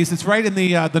recipes. It's right in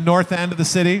the north end of the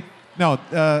city. No,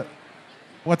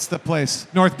 what's the place?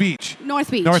 North Beach.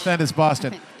 North Beach. North end is Boston.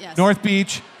 I think, yes. North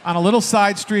Beach on a little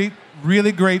side street.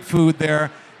 Really great food there.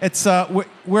 It's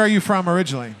where are you from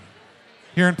originally?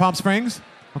 Here in Palm Springs?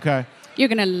 Okay. You're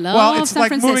going to love Well, it's San like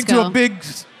Francisco. moving to a big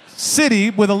city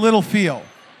with a little feel.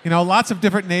 Lots of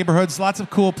different neighborhoods, lots of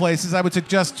cool places. I would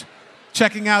suggest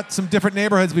checking out some different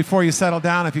neighborhoods before you settle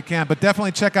down if you can. But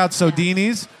definitely check out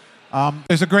Sodini's.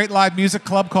 There's a great live music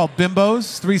club called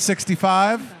Bimbo's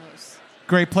 365.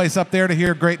 Great place up there to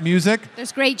hear great music.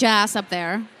 There's great jazz up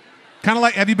there. Kind of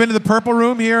like, have you been to the Purple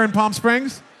Room here in Palm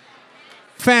Springs?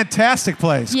 Fantastic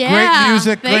place. Yeah, Great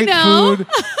music, they great know. food.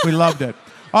 We loved it.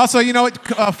 Also,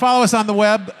 follow us on the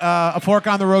web,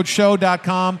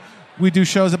 aforkontheroadshow.com. we do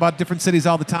shows about different cities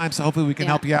all the time, so hopefully we can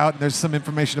Yeah. help you out. And there's some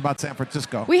information about San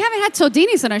Francisco. We haven't had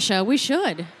Sodinis on our show. We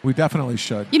should. We definitely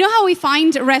should. You know how we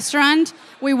find a restaurant?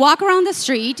 We walk around the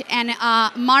street and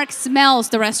Mark smells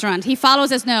the restaurant. He follows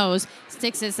his nose,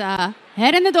 sticks his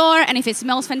head in the door, and if it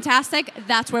smells fantastic,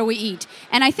 that's where we eat.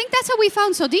 And I think that's how we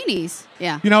found Sodinis.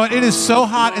 Yeah. You know what? It is so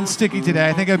hot and sticky today.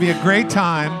 I think it'd be a great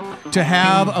time to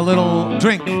have a little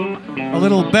drink, a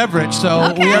little beverage.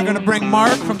 So we are going to bring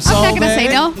Mark from I'm Solvay. not going to say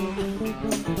no.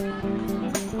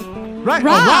 Right.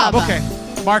 Rob. Oh, Rob.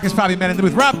 Okay. Mark is probably met in the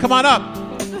booth. Rob, come on up.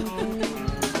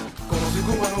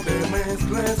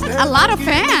 A lot of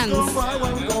fans.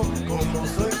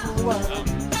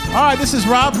 All right, this is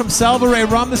Rob from Salvaray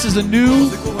Rum. This is a new.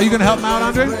 Are you going to help him out,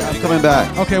 Andre? I'm coming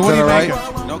back. Okay, Is what that are you all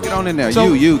right? making? No, get on in there.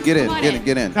 So- you get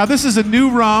in. Now, this is a new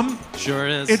rum. Sure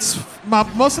is. It's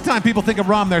most of the time people think of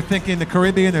rum, they're thinking the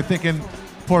Caribbean, they're thinking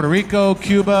Puerto Rico,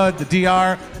 Cuba, the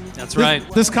DR. That's right.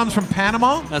 This comes from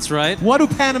Panama. That's right. What do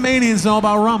Panamanians know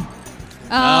about rum?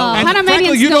 Oh, And Panamanians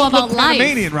frankly, you know don't about look life.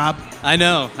 Panamanian, Rob. I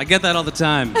know. I get that all the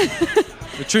time.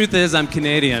 The truth is, I'm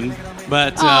Canadian,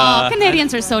 but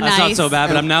Canadians are so that's nice. not so bad.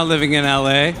 But I'm now living in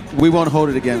LA. We won't hold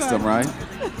it against them, right?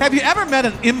 Have you ever met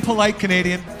an impolite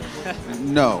Canadian?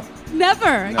 No.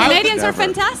 Never. Canadians are Never.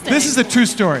 fantastic. This is a true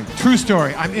story. True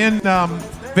story. I'm in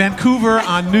Vancouver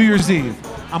on New Year's Eve.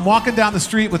 I'm walking down the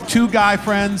street with two guy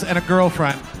friends and a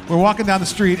girlfriend. We're walking down the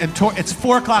street, and it's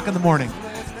 4 o'clock in the morning.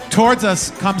 Towards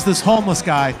us comes this homeless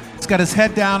guy. He's got his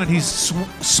head down, and he's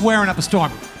swearing up a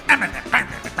storm.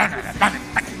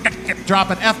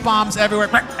 Dropping F-bombs everywhere.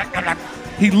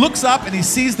 He looks up, and he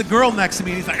sees the girl next to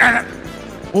me, and he's like,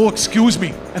 oh, excuse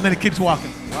me. And then he keeps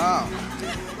walking. Wow.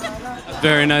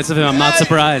 Very nice of him. I'm not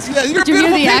surprised. Yeah, you're Did you hear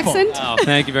the beautiful people. accent? Oh,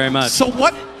 thank you very much. So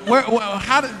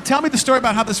tell me the story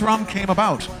about how this rum came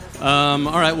about. All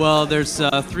right, well, there's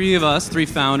 3 of us, 3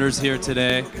 founders here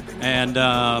today, and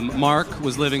Mark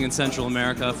was living in Central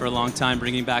America for a long time,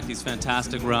 bringing back these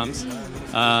fantastic rums.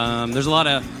 There's a lot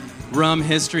of rum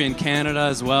history in Canada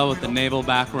as well, with the naval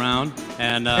background.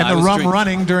 And the rum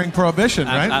running during Prohibition,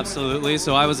 right? Absolutely.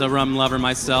 So I was a rum lover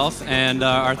myself, and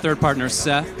our third partner,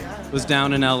 Seth, was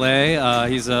down in LA.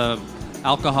 He's a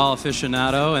alcohol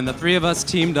aficionado, and the 3 of us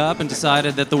teamed up and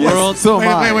decided that the world... So am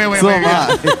I. Wait. So am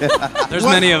I. There's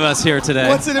many of us here today.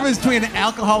 What's the difference between an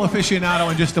alcohol aficionado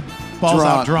and just a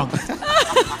balls-out drunk?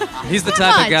 He's the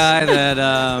type of guy that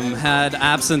had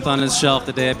absinthe on his shelf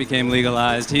the day it became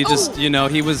legalized. He just,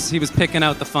 he was picking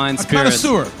out the fine spirits.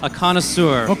 Connoisseur. A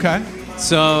connoisseur. Okay.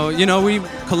 So, we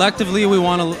collectively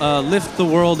want to lift the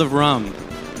world of rum.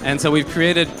 And so we've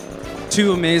created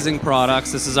 2 amazing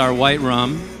products. This is our white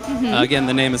rum. Again,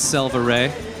 the name is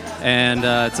Salvaray. And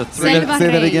it's a Say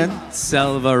that again.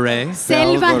 Salvaray.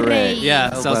 Salvaray.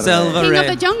 Yeah, so Salvaray. King of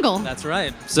the jungle. That's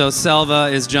right. So Selva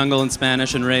is jungle in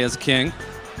Spanish and Ray is king.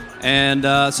 And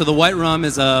so the white rum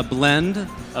is a blend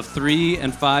of 3-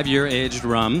 and 5-year aged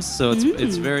rums. So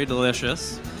it's very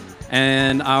delicious.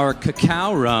 And our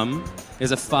cacao rum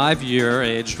is a 5-year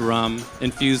aged rum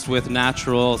infused with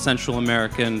natural Central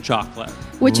American chocolate.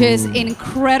 Which is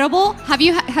incredible. Have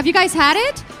you guys had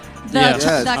it? Yes.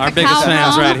 Our biggest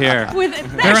fans right here.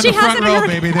 They're in the front row,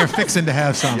 baby. They're fixing to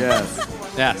have some.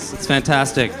 Yes, it's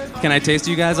fantastic. Can I taste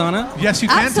you guys on it? Yes, you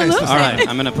can taste this. All right,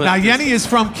 I'm going to put... Now, Yeni is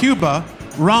from Cuba.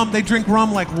 Rum, they drink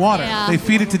rum like water. Yeah. They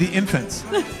feed it to the infants.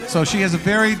 So she has a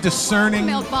very discerning...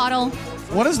 Milk bottle.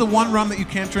 What is the one rum that you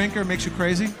can't drink or makes you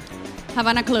crazy?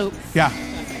 Havana Club. Yeah.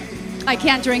 I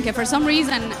can't drink it for some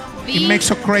reason. It makes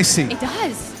you crazy. It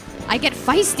does. I get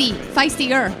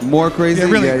feistier. More crazy? Yeah,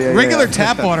 really. Yeah. Regular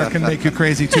tap water can make you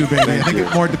crazy too, baby. I think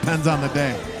it more depends on the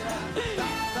day.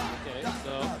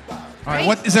 All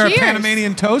right, is there Cheers. a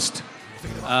Panamanian toast?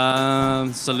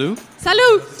 Salud.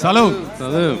 Salud. Salud.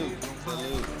 Salud.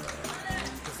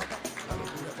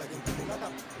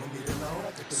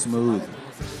 Smooth.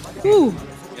 Ooh.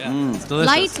 It's delicious.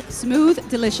 Light, smooth,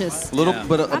 delicious. A little,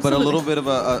 but a Absolutely. little bit of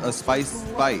a spice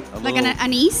bite. Like an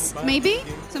anise, maybe?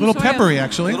 Some Little sort of- peppery,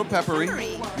 actually. A little peppery.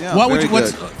 Yeah,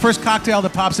 What's first cocktail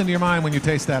that pops into your mind when you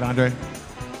taste that, Andre?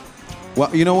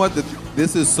 Well, you know what?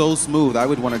 This is so smooth. I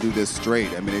would want to do this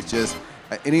straight. I mean, it's just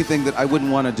anything that I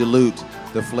wouldn't want to dilute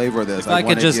the flavor of this. If I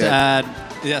could just add,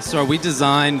 so we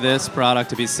designed this product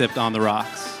to be sipped on the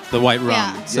rocks, the white rum.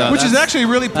 Yeah. So Which is actually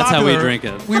really popular. That's how we drink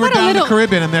it. We were down in the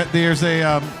Caribbean, and there's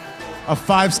a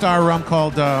 5-star rum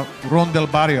called Ron del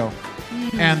Barrio.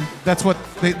 And that's what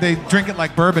they drink it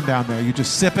like bourbon down there. You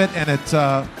just sip it, and it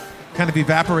kind of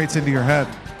evaporates into your head.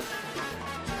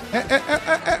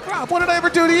 Rob, what did I ever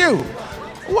do to you?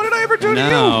 What did I ever do to you?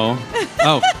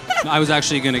 Oh, I was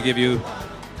actually going to give you...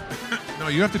 No,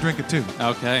 you have to drink it too.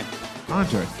 Okay.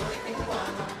 Andre.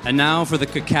 And now for the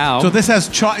cacao. So this has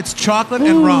it's chocolate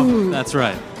and rum. That's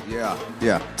right.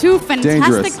 Yeah. Two fantastic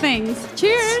Dangerous. things.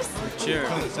 Cheers.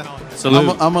 Cheers.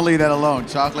 I'm going to leave that alone.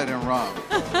 Chocolate and rum.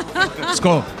 Let's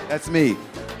go. That's me.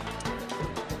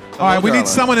 All right, we need Carla.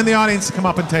 someone in the audience to come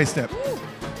up and taste it.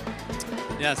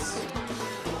 Yes.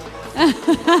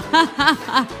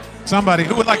 Somebody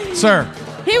who would like, sir.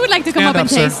 He would like to come Stand up and up,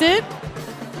 sir. taste it.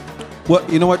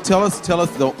 What you know? What? Tell us how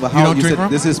don't you drink said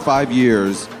rum? this is 5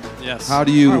 years. Yes. How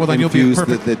do you All right, well, then you'll be infuse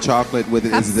perfect. the chocolate with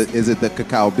it? Is it the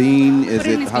cacao bean? Is Put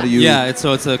it in it his how do glass. you? Yeah, it's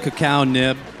a cacao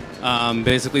nib.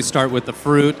 Basically start with the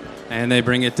fruit, and they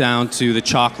bring it down to the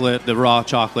chocolate, the raw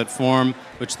chocolate form,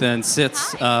 which then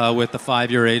sits with the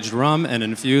 5-year aged rum and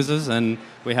infuses, and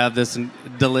we have this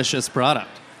delicious product.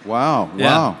 Wow. Yeah.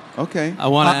 Wow. Okay. I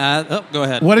want to add. Oh, go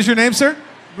ahead. What is your name, sir?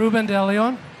 Ruben De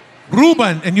Leon,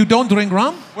 Ruben, and you don't drink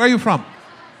rum? Where are you from?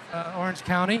 Orange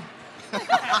County.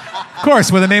 Of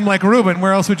course, with a name like Ruben,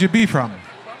 where else would you be from?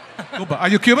 Cuba. Are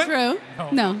you Cuban? True.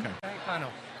 No.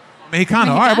 Mexicano.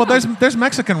 All right, well, there's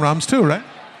Mexican rums too, right?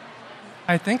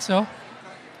 I think so.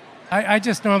 I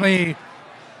just normally,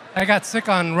 I got sick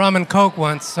on rum and Coke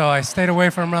once, so I stayed away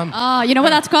from rum. You know what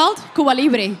that's called? Cuba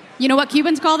Libre. You know what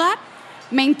Cubans call that?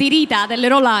 Mentirita, the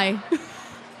little lie.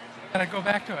 Gotta go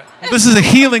back to it. This is a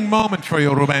healing moment for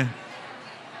you, Ruben.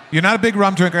 You're not a big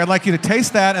rum drinker. I'd like you to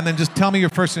taste that and then just tell me your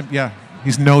first. Yeah,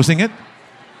 he's nosing it.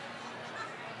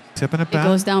 Tipping it It back.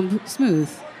 goes down smooth.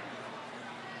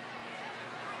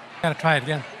 Gotta try it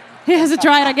again. He has to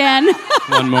try it again.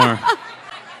 One more.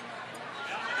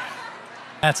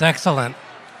 That's excellent.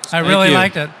 I Thank really you.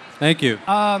 liked it. Thank you.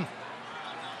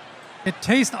 It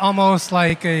tastes almost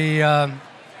like a.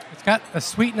 It's got a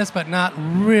sweetness, but not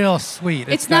real sweet.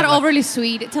 It's not got like- overly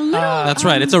sweet. It's a little. That's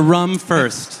right. It's a rum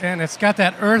first. and it's got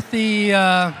that earthy,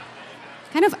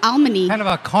 kind of almondy. kind of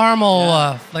a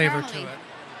caramel flavor to it.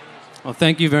 Well,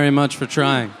 thank you very much for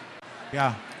trying.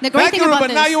 Yeah. The great Thank thing you, about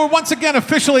Ruben. Now this- you are once again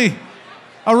officially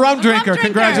a rum drinker.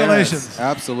 Congratulations.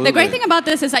 Absolutely. The great thing about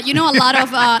this is that a lot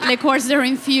of liqueurs that are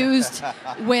infused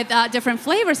with different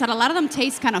flavors, that a lot of them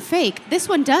taste kind of fake. This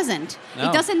one doesn't.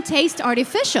 No. It doesn't taste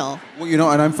artificial.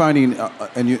 Well, and I'm finding,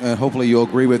 and hopefully you'll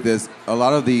agree with this, a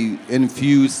lot of the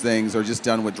infused things are just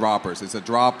done with droppers. It's a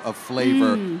drop of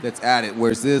flavor that's added.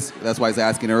 Whereas that's why I was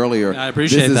asking earlier. I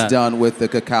appreciate This that. is done with the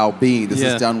cacao bean. This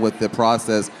Yeah. is done with the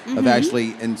process of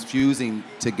actually infusing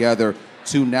together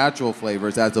two natural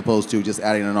flavors as opposed to just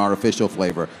adding an artificial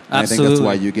flavor. And I think that's Absolutely.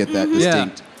 why you get that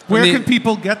distinct. Where The- can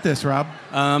people get this, Rob?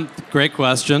 Great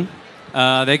question.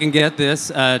 They can get this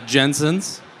at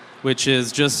Jensen's, which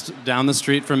is just down the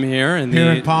street from here in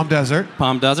Here in Palm Desert.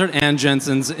 Palm Desert, and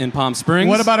Jensen's in Palm Springs.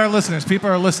 What about our listeners? People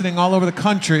are listening all over the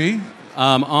country.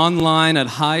 Online at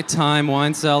High Time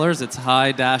Wine Cellars? It's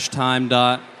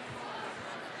high-time.net.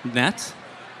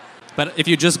 But if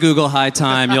you just Google High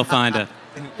Time, you'll find it.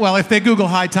 Well, if they Google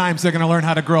High Times, they're going to learn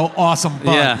how to grow awesome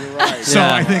bud. Yeah. So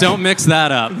Yeah. I think Don't mix that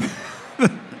up.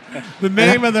 the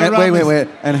name of the And rum wait.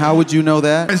 And how would you know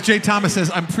that? As Jay Thomas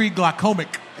says, I'm pre-glaucomic.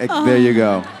 There you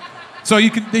go. So you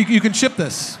can ship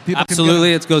this. People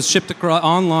Absolutely. It goes shipped across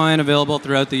online, available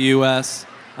throughout the U.S.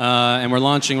 And we're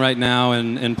launching right now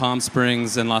in Palm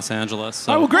Springs and Los Angeles.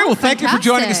 So. All right, well, great. Well, thank you for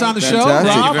joining us on the show.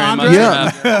 Fantastic. Rob, Thank you very Andre.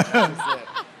 much. Yeah.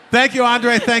 Thank you,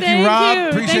 Andre. Thank you, Rob.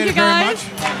 Appreciate it very much.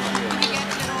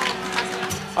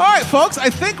 All right, folks, I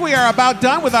think we are about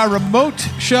done with our remote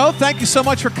show. Thank you so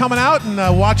much for coming out and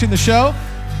watching the show.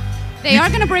 They are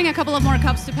going to bring a couple of more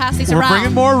cups to pass these We're around.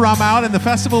 bringing more rum out, and the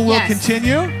festival will Yes.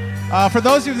 continue. For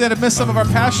those of you that have missed some of our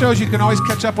past shows, you can always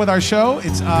catch up with our show.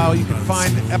 It's you can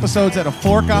find episodes at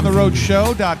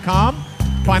aforkontheroadshow.com.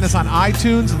 Find us on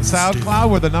iTunes and SoundCloud.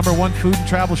 We're the #1 food and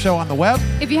travel show on the web.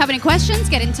 If you have any questions,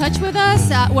 get in touch with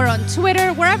us. We're on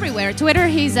Twitter. We're everywhere. Twitter,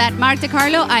 he's at Mark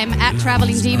DeCarlo. I'm at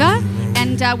Traveling Diva.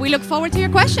 And we look forward to your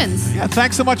questions. Yeah,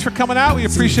 thanks so much for coming out. We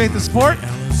appreciate the support.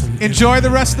 Enjoy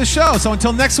the rest of the show. So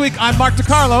until next week, I'm Mark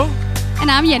DeCarlo. And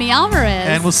I'm Yeni Alvarez.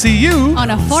 And we'll see you on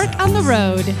A Fork on the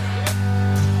Road.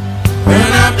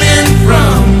 When I've been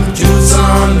from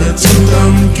Tucson to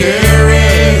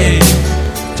Tucumcari,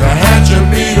 to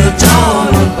Hatchapee to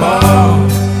Tonopah,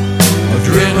 I've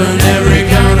driven every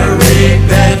kind of rig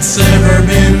that's ever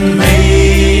been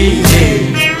made.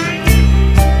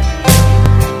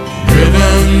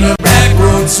 Driven the back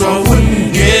road so I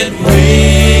wouldn't get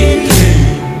wasted.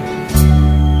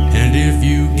 And if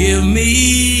you give me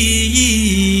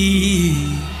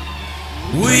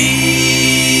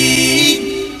weed,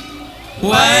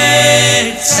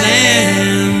 white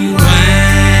sand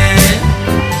wine,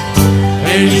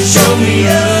 and you show me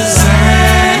a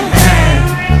sign,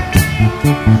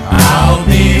 I'll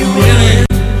be willing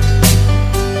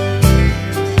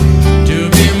to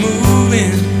be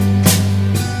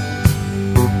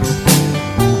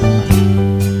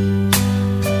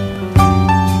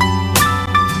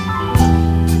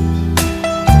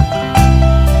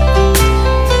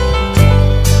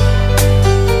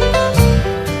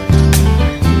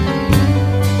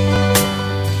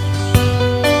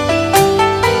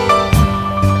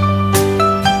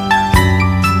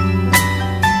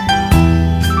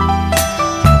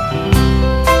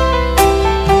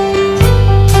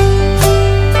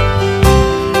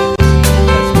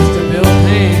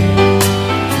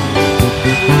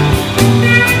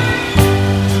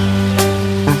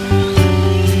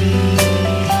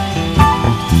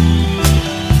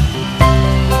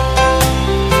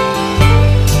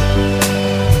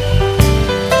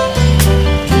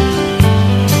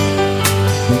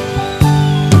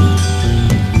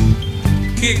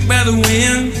the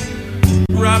wind,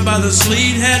 robbed by the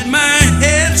sleet, had my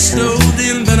head stowed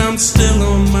in, but I'm still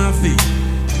on my feet,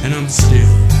 and I'm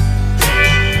still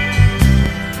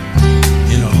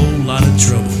in a whole lot of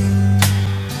trouble.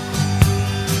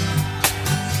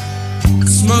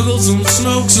 Smuggle some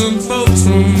smoke, some folks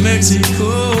from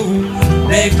Mexico,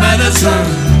 baked by the sun.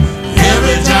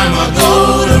 Every time I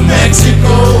go to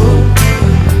Mexico,